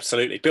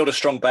 Absolutely. Build a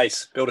strong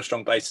base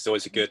is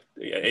always a good,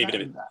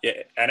 even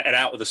if and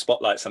out of the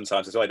spotlight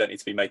sometimes as well. I don't need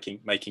to be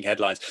making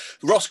headlines.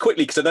 Ross,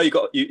 quickly, because I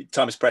know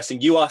time is pressing.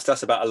 You asked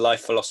us about a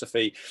life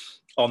philosophy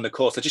on the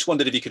course. I just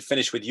wondered if you could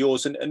finish with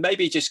yours and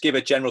maybe just give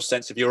a general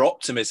sense of your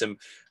optimism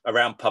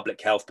around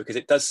public health, because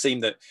it does seem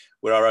that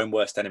we're our own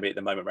worst enemy at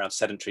the moment around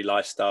sedentary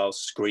lifestyles,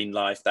 screen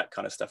life, that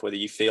kind of stuff. Whether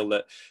you feel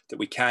that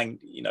we can,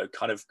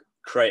 kind of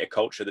create a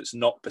culture that's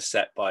not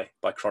beset by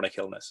chronic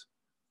illness.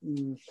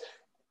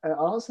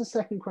 I'll answer the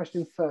second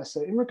question first.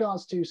 So in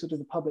regards to sort of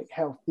the public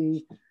health,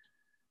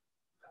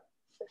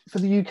 for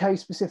the UK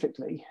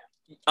specifically,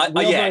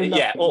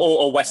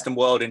 or Western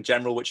world in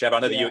general, whichever. I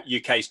know the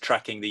UK is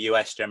tracking the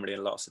US generally in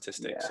a lot of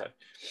statistics. So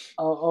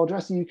I'll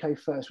address the UK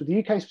first. With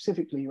the UK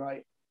specifically,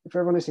 right, for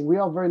everyone listening, we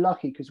are very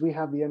lucky because we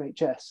have the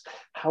NHS.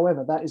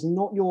 However, that is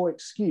not your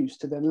excuse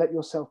to then let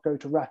yourself go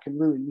to rack and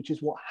ruin, which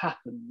is what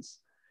happens.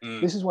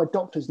 This is why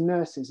doctors,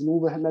 nurses, and all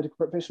the medical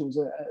professionals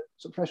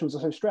are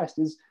so stressed,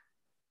 is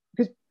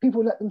because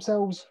people let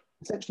themselves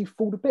essentially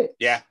fall to bits.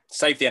 Yeah,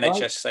 save the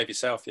NHS, right? Save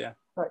yourself,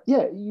 Right.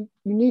 You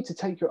need to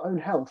take your own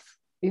health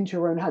into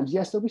your own hands.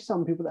 Yes, there'll be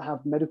some people that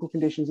have medical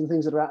conditions and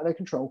things that are out of their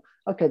control.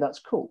 Okay, that's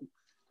cool.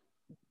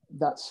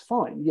 That's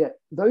fine. Yet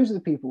those are the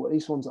people, at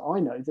least ones that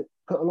I know, that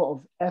put a lot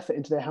of effort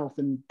into their health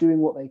and doing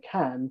what they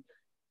can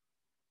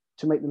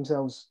to make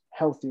themselves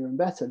healthier and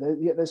better.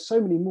 Yet there's so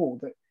many more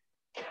that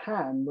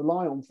can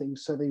rely on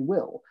things, so they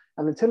will.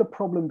 And until a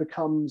problem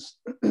becomes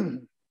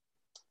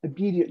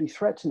immediately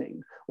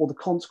threatening or the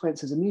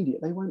consequences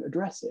immediate, they won't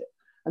address it.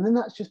 And then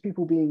that's just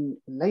people being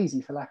lazy,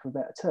 for lack of a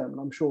better term.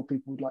 And I'm sure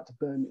people would like to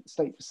burn the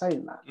state for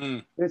saying that.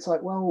 But it's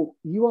like, well,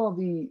 you are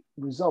the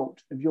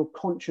result of your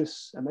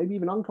conscious and maybe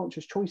even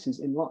unconscious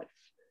choices in life.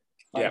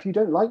 If you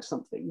don't like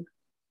something,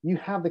 you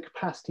have the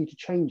capacity to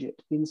change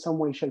it in some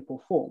way, shape or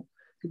form.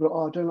 People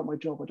are, I don't like my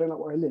job. I don't like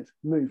where I live.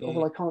 Move. Oh,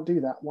 well, I can't do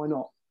that. Why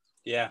not?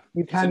 Yeah.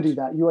 You can do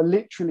that. You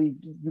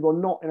are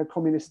not in a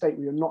communist state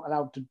where you're not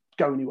allowed to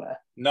go anywhere.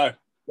 No.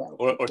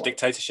 Well, or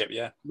dictatorship,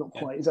 yeah. Not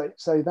quite.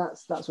 So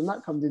that's when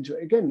that comes into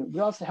it. Again, with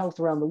regards to health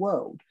around the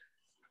world,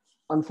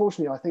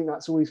 unfortunately, I think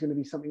that's always going to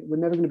be something. We're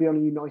never going to be on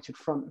a united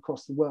front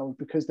across the world,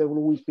 because there will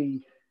always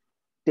be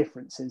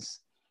differences.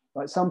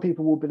 Like, some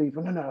people will believe,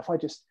 oh, no, if I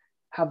just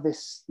have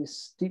this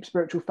deep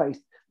spiritual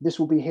faith, this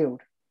will be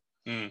healed.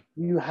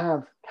 You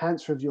have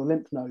cancer of your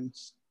lymph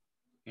nodes.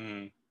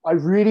 I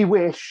really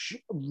wish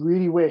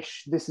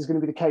this is going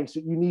to be the case,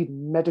 that you need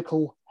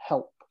medical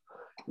help.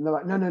 And they're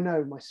like,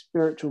 no, my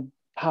spiritual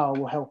power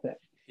will help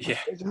it. Yeah.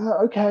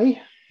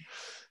 Okay.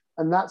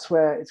 And that's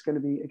where it's going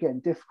to be, again,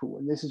 difficult.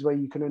 And this is where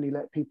you can only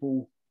let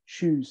people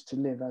choose to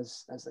live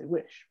as they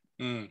wish.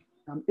 In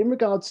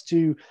regards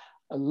to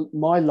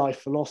my life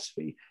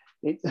philosophy,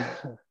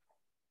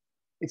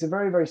 it's a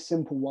very, very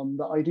simple one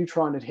that I do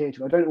try and adhere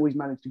to. I don't always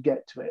manage to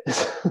get to it.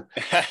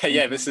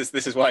 Yeah, this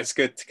is why it's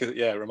good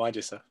to remind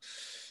yourself.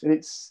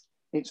 It's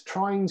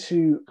trying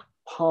to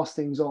pass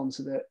things on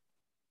so that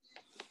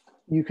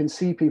you can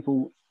see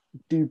people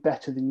do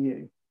better than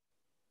you.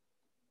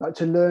 Like,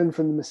 to learn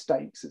from the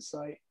mistakes. It's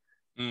like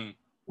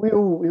we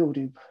all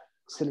do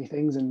silly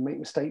things and make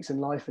mistakes in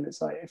life, and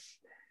it's like,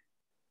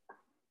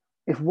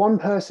 if one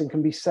person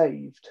can be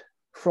saved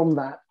from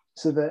that,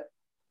 so that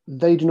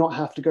they do not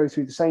have to go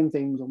through the same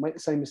things or make the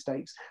same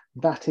mistakes,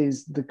 that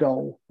is the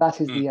goal.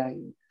 That is the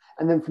aim.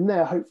 And then from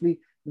there, hopefully,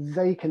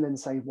 they can then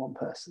save one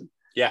person.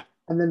 Yeah.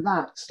 And then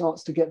that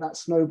starts to get that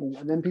snowball,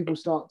 and then people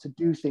start to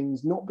do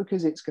things not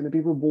because it's going to be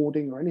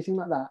rewarding or anything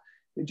like that,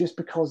 but just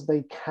because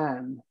they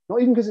can.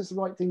 Not even because it's the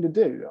right thing to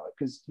do,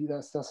 because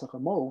that's like a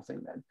moral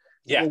thing then.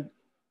 Yeah. Well,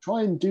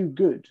 try and do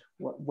good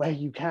where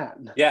you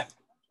can. Yeah.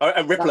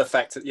 A ripple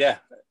effect. Yeah.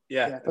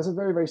 That's a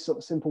very, very sort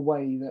of simple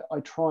way that I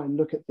try and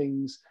look at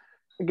things.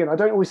 Again, I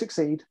don't always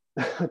succeed.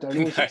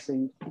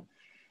 Succeed.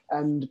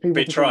 And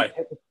people try.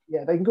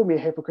 They can call me a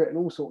hypocrite and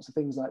all sorts of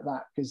things like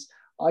that, because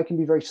I can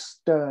be very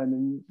stern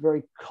and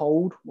very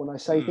cold when I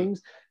say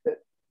things. That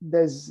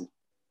there's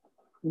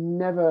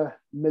never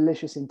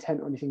malicious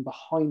intent or anything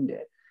behind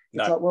it.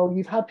 It's like, well,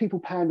 you've had people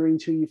pandering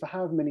to you for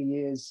however many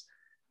years.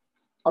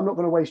 I'm not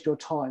going to waste your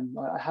time.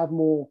 I have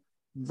more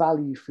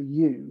value for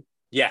you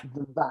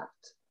than that.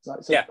 So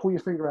pull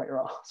your finger out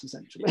your ass,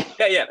 essentially.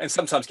 Yeah. And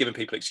sometimes giving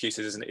people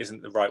excuses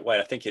isn't the right way.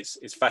 I think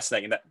it's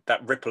fascinating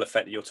that ripple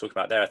effect that you're talking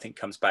about there. I think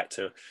comes back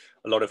to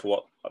a lot of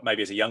what,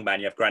 maybe as a young man,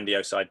 you have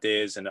grandiose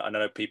ideas, and I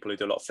know people who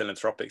do a lot of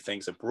philanthropic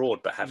things abroad,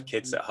 but have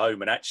kids at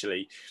home, and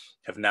actually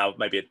have now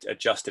maybe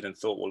adjusted and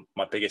thought, well,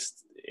 my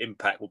biggest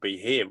impact will be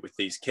here with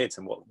these kids,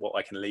 and what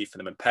I can leave for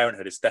them. And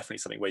parenthood is definitely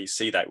something where you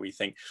see that, where you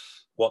think,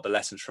 what the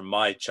lessons from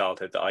my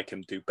childhood that I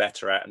can do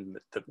better at, and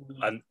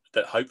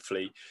that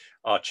hopefully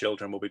our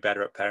children will be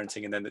better at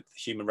parenting, and then the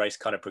human race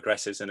kind of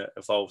progresses and it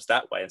evolves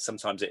that way. And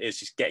sometimes it is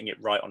just getting it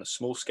right on a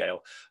small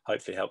scale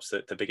hopefully helps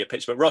the bigger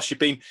picture. But Ross, you've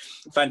been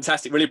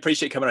fantastic. Really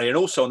appreciate coming on here. And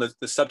also on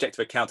the subject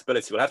of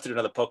accountability, we'll have to do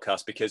another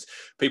podcast, because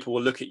people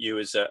will look at you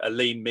as a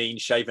lean, mean,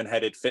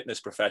 shaven-headed fitness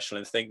professional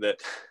and think that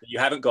you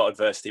haven't got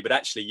adversity, but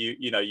actually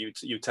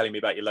you're telling me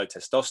about your low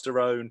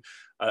testosterone,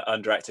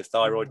 underactive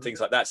thyroid,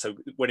 things like that. So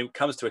when it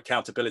comes to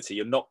accountability,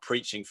 you're not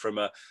preaching from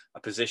a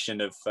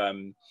position of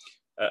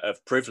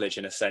privilege.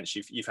 In a sense,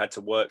 you've had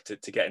to work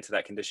to get into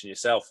that condition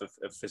yourself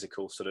of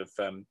physical sort of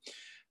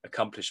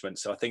accomplishment.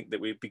 So I think that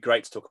we'd be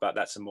great to talk about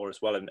that some more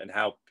as well, and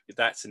how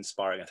that's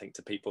inspiring, I think,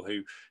 to people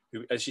who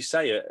as you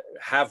say,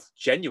 have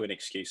genuine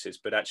excuses,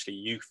 but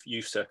actually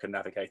you've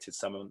circumnavigated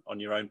some on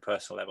your own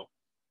personal level.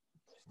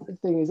 The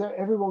thing is that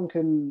everyone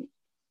can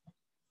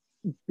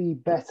be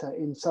better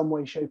in some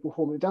way, shape or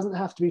form. It doesn't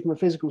have to be from a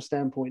physical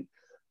standpoint,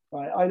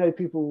 right? I know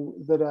people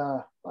that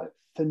are like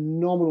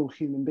phenomenal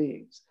human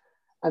beings,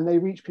 and they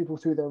reach people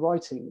through their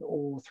writing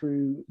or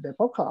through their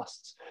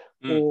podcasts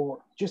or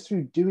just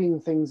through doing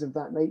things of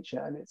that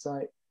nature. And it's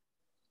like,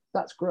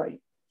 that's great.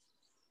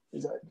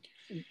 It's like,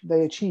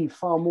 they achieve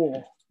far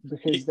more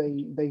because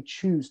they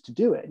choose to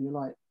do it. And you're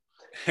like,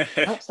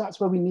 perhaps that's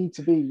where we need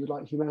to be with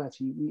like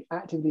humanity. We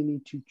actively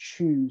need to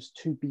choose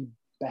to be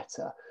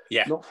better.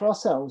 Yeah. Not for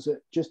ourselves, but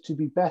just to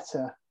be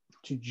better,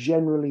 to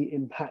generally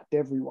impact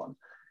everyone.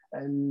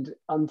 And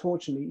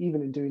unfortunately,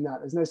 even in doing that,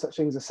 there's no such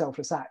thing as a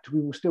selfless act.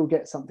 We will still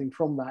get something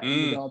from that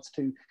in regards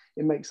to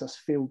it makes us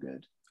feel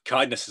good.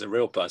 Kindness is a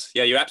real buzz.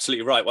 Yeah, you're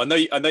absolutely right. Well,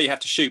 I know you have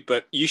to shoot,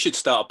 but you should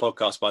start a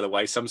podcast, by the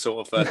way, some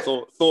sort of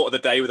thought of the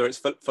day, whether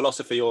it's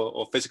philosophy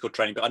or physical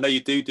training. But I know you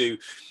do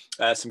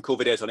some cool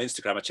videos on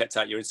Instagram. I checked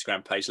out your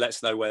Instagram page. Let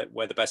us know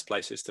where the best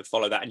place is to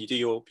follow that. And you do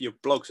your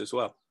blogs as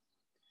well.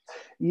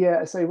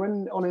 Yeah, so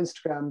when on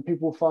Instagram,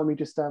 people will find me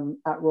just at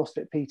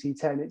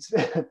RossFitPT10. It's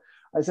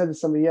I said to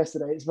somebody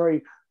yesterday, it's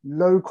very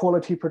low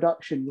quality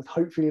production with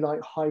hopefully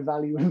like high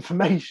value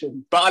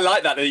information. But I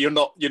like that you're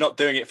not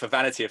doing it for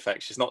vanity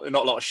effects. It's not a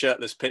lot of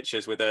shirtless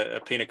pictures with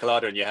a pina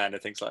colada in your hand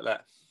and things like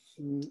that.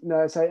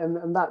 No, so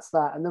and that's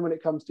that. And then when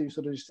it comes to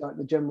sort of just like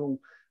the general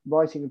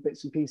writing of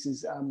bits and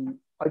pieces,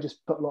 I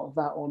just put a lot of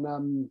that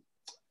on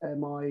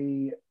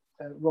my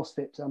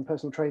RossFit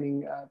personal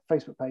training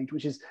Facebook page,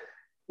 which is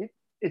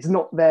it's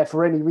not there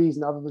for any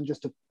reason other than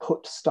just to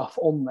put stuff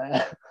on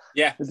there.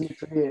 Yeah.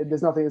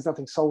 There's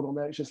nothing sold on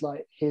there. It's just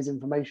like, here's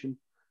information.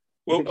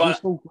 Well, if it's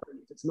useful,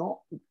 if it's not,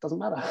 it doesn't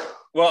matter.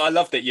 Well, I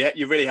love that.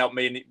 You really helped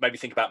me and made me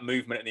think about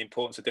movement and the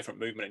importance of different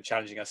movement and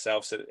challenging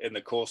ourselves in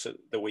the course of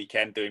the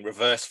weekend, doing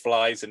reverse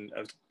flies and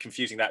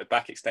confusing that with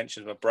back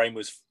extensions. My brain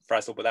was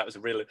frazzled, but that was a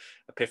real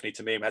epiphany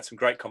to me. We had some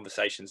great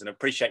conversations, and I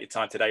appreciate your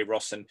time today,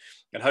 Ross, and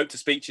hope to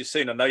speak to you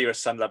soon. I know you're a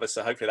sun lover,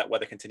 so hopefully that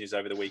weather continues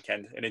over the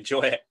weekend, and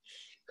enjoy it.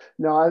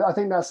 No, I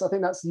think that's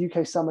the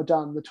UK summer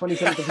done. The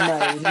 27th of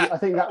May. I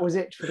think that was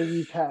it for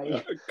the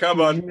UK. Come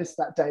on. You missed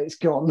that day. It's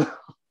gone.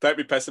 Don't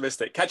be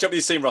pessimistic. Catch up with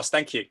you soon, Ross.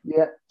 Thank you.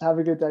 Yeah. Have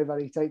a good day,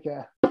 buddy. Take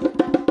care.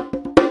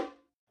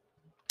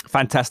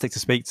 Fantastic to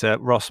speak to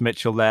Ross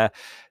Mitchell there,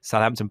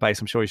 Southampton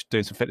based. I'm sure he's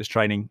doing some fitness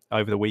training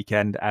over the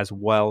weekend as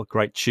well.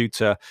 Great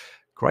tutor,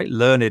 great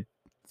learned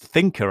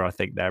thinker, I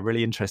think they're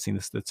really interesting,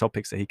 the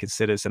topics that he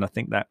considers. And I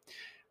think that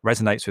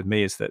resonates with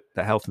me, is that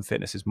health and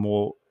fitness is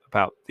more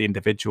about the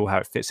individual, how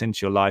it fits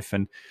into your life,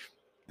 and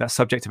that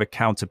subject of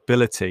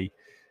accountability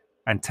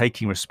and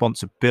taking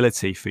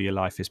responsibility for your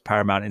life is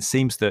paramount. It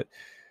seems that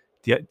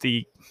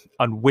the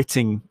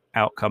unwitting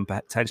outcome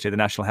potentially of the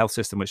national health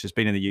system, which has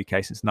been in the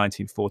UK since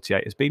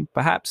 1948, has been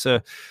perhaps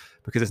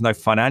because there's no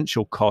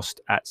financial cost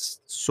at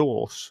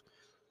source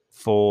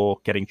for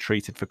getting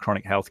treated for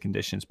chronic health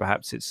conditions.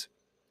 Perhaps it's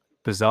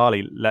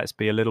bizarrely, let's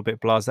be a little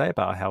bit blasé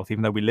about our health.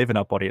 Even though we live in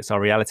our body, it's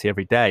our reality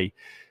every day.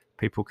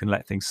 People can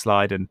let things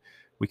slide, and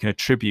we can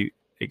attribute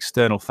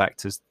external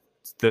factors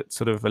that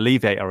sort of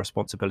alleviate our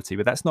responsibility,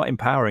 but that's not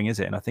empowering, is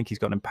it? And I think he's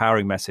got an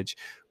empowering message,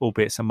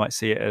 albeit some might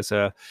see it as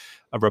a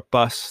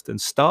robust and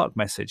stark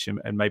message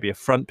and maybe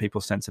affront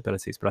people's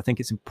sensibilities. But I think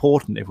it's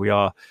important, if we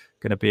are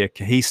going to be a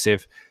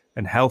cohesive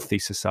and healthy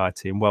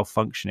society and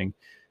well-functioning,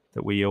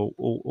 that we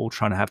all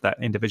trying to have that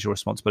individual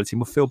responsibility,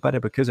 and we'll feel better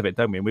because of it,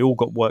 don't we? And we all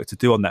got work to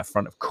do on that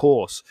front, of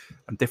course,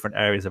 and different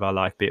areas of our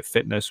life, be it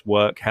fitness,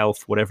 work,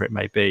 health, whatever it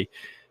may be.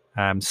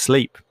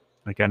 Sleep,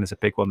 again, is a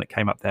big one that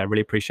came up there. I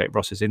really appreciate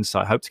Ross's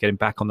insight. Hope to get him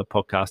back on the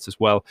podcast as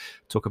well,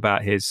 talk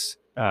about his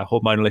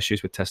hormonal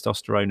issues with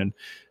testosterone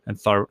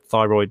and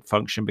thyroid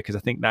function, because I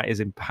think that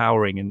is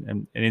empowering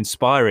and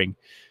inspiring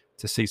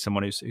to see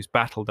someone who's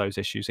battled those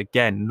issues,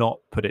 again, not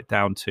put it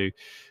down to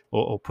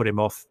or put him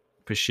off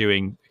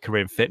pursuing a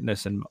career in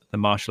fitness and the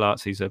martial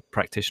arts. He's a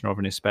practitioner of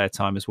in his spare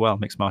time as well,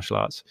 mixed martial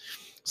arts.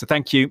 So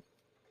thank you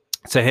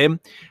to him.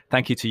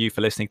 Thank you to you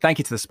for listening. Thank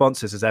you to the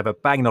sponsors as ever,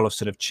 Bang &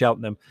 Olufsen of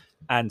Cheltenham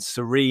and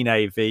Serene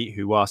AV,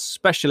 who are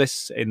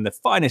specialists in the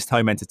finest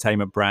home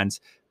entertainment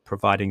brands,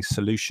 providing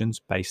solutions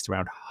based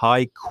around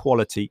high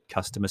quality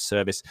customer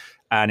service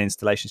and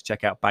installations.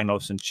 Check out Bang &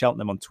 Olufsen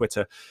Cheltenham on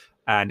Twitter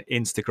and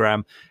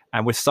Instagram.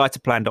 And with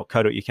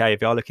cytoplan.co.uk,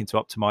 if you are looking to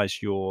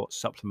optimize your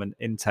supplement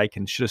intake,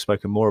 and should have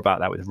spoken more about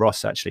that with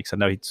Ross actually, because I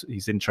know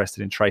he's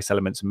interested in trace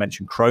elements and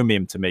mentioned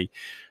chromium to me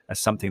as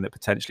something that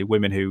potentially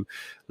women who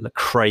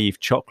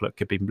crave chocolate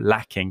could be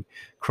lacking.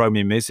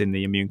 Chromium is in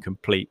the Immune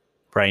Complete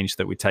range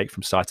that we take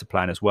from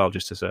Cytoplan as well,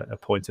 just as a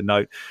point of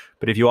note.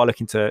 But if you are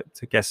looking to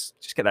just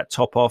get that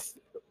top off,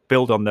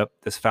 build on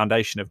this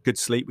foundation of good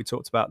sleep we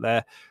talked about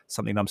there,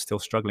 something I'm still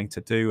struggling to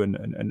do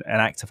and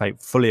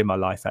activate fully in my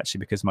life, actually,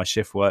 because of my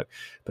shift work.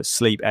 But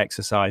sleep,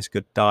 exercise,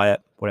 good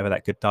diet, whatever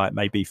that good diet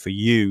may be for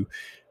you,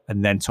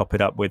 and then top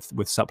it up with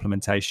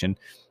supplementation.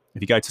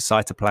 If you go to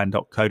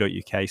cytoplan.co.uk,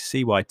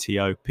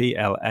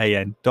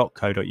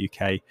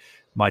 cytoplan.co.uk,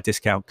 my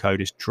discount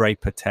code is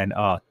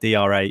Draper10R,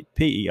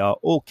 DRAPER,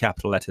 all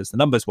capital letters, the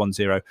numbers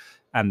 10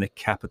 and the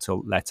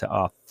capital letter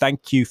R.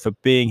 Thank you for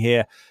being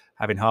here.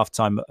 Having half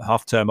term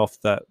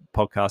off the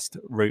podcast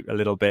route a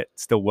little bit,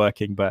 still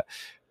working, but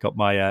got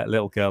my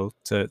little girl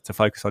to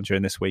focus on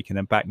during this week, and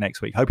then back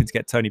next week. Hoping to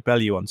get Tony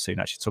Bellew on soon,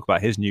 actually, talk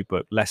about his new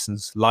book,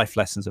 Life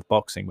Lessons of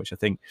Boxing, which I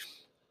think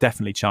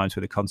definitely chimes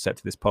with the concept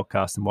of this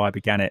podcast and why I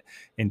began it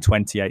in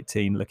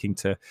 2018, looking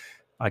to,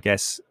 I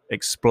guess,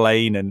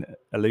 explain and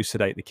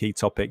elucidate the key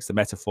topics, the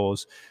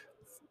metaphors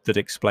that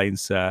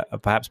explains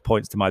perhaps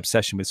points to my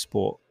obsession with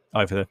sport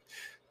over the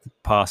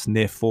past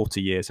near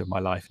 40 years of my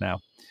life now.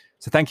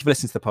 So thank you for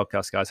listening to the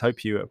podcast, guys.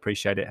 Hope you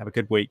appreciate it. Have a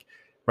good week.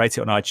 Rate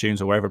it on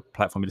iTunes or wherever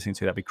platform you're listening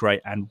to. That'd be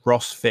great. And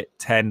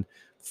RossFit10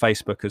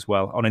 Facebook as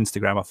well. On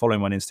Instagram, I follow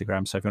him on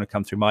Instagram. So if you want to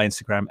come through my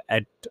Instagram,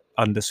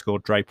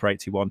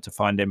 ed_Draper81 to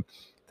find him,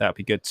 that'd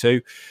be good too.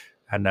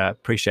 And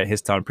appreciate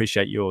his time.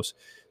 Appreciate yours.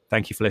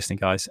 Thank you for listening,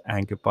 guys.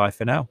 And goodbye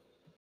for now.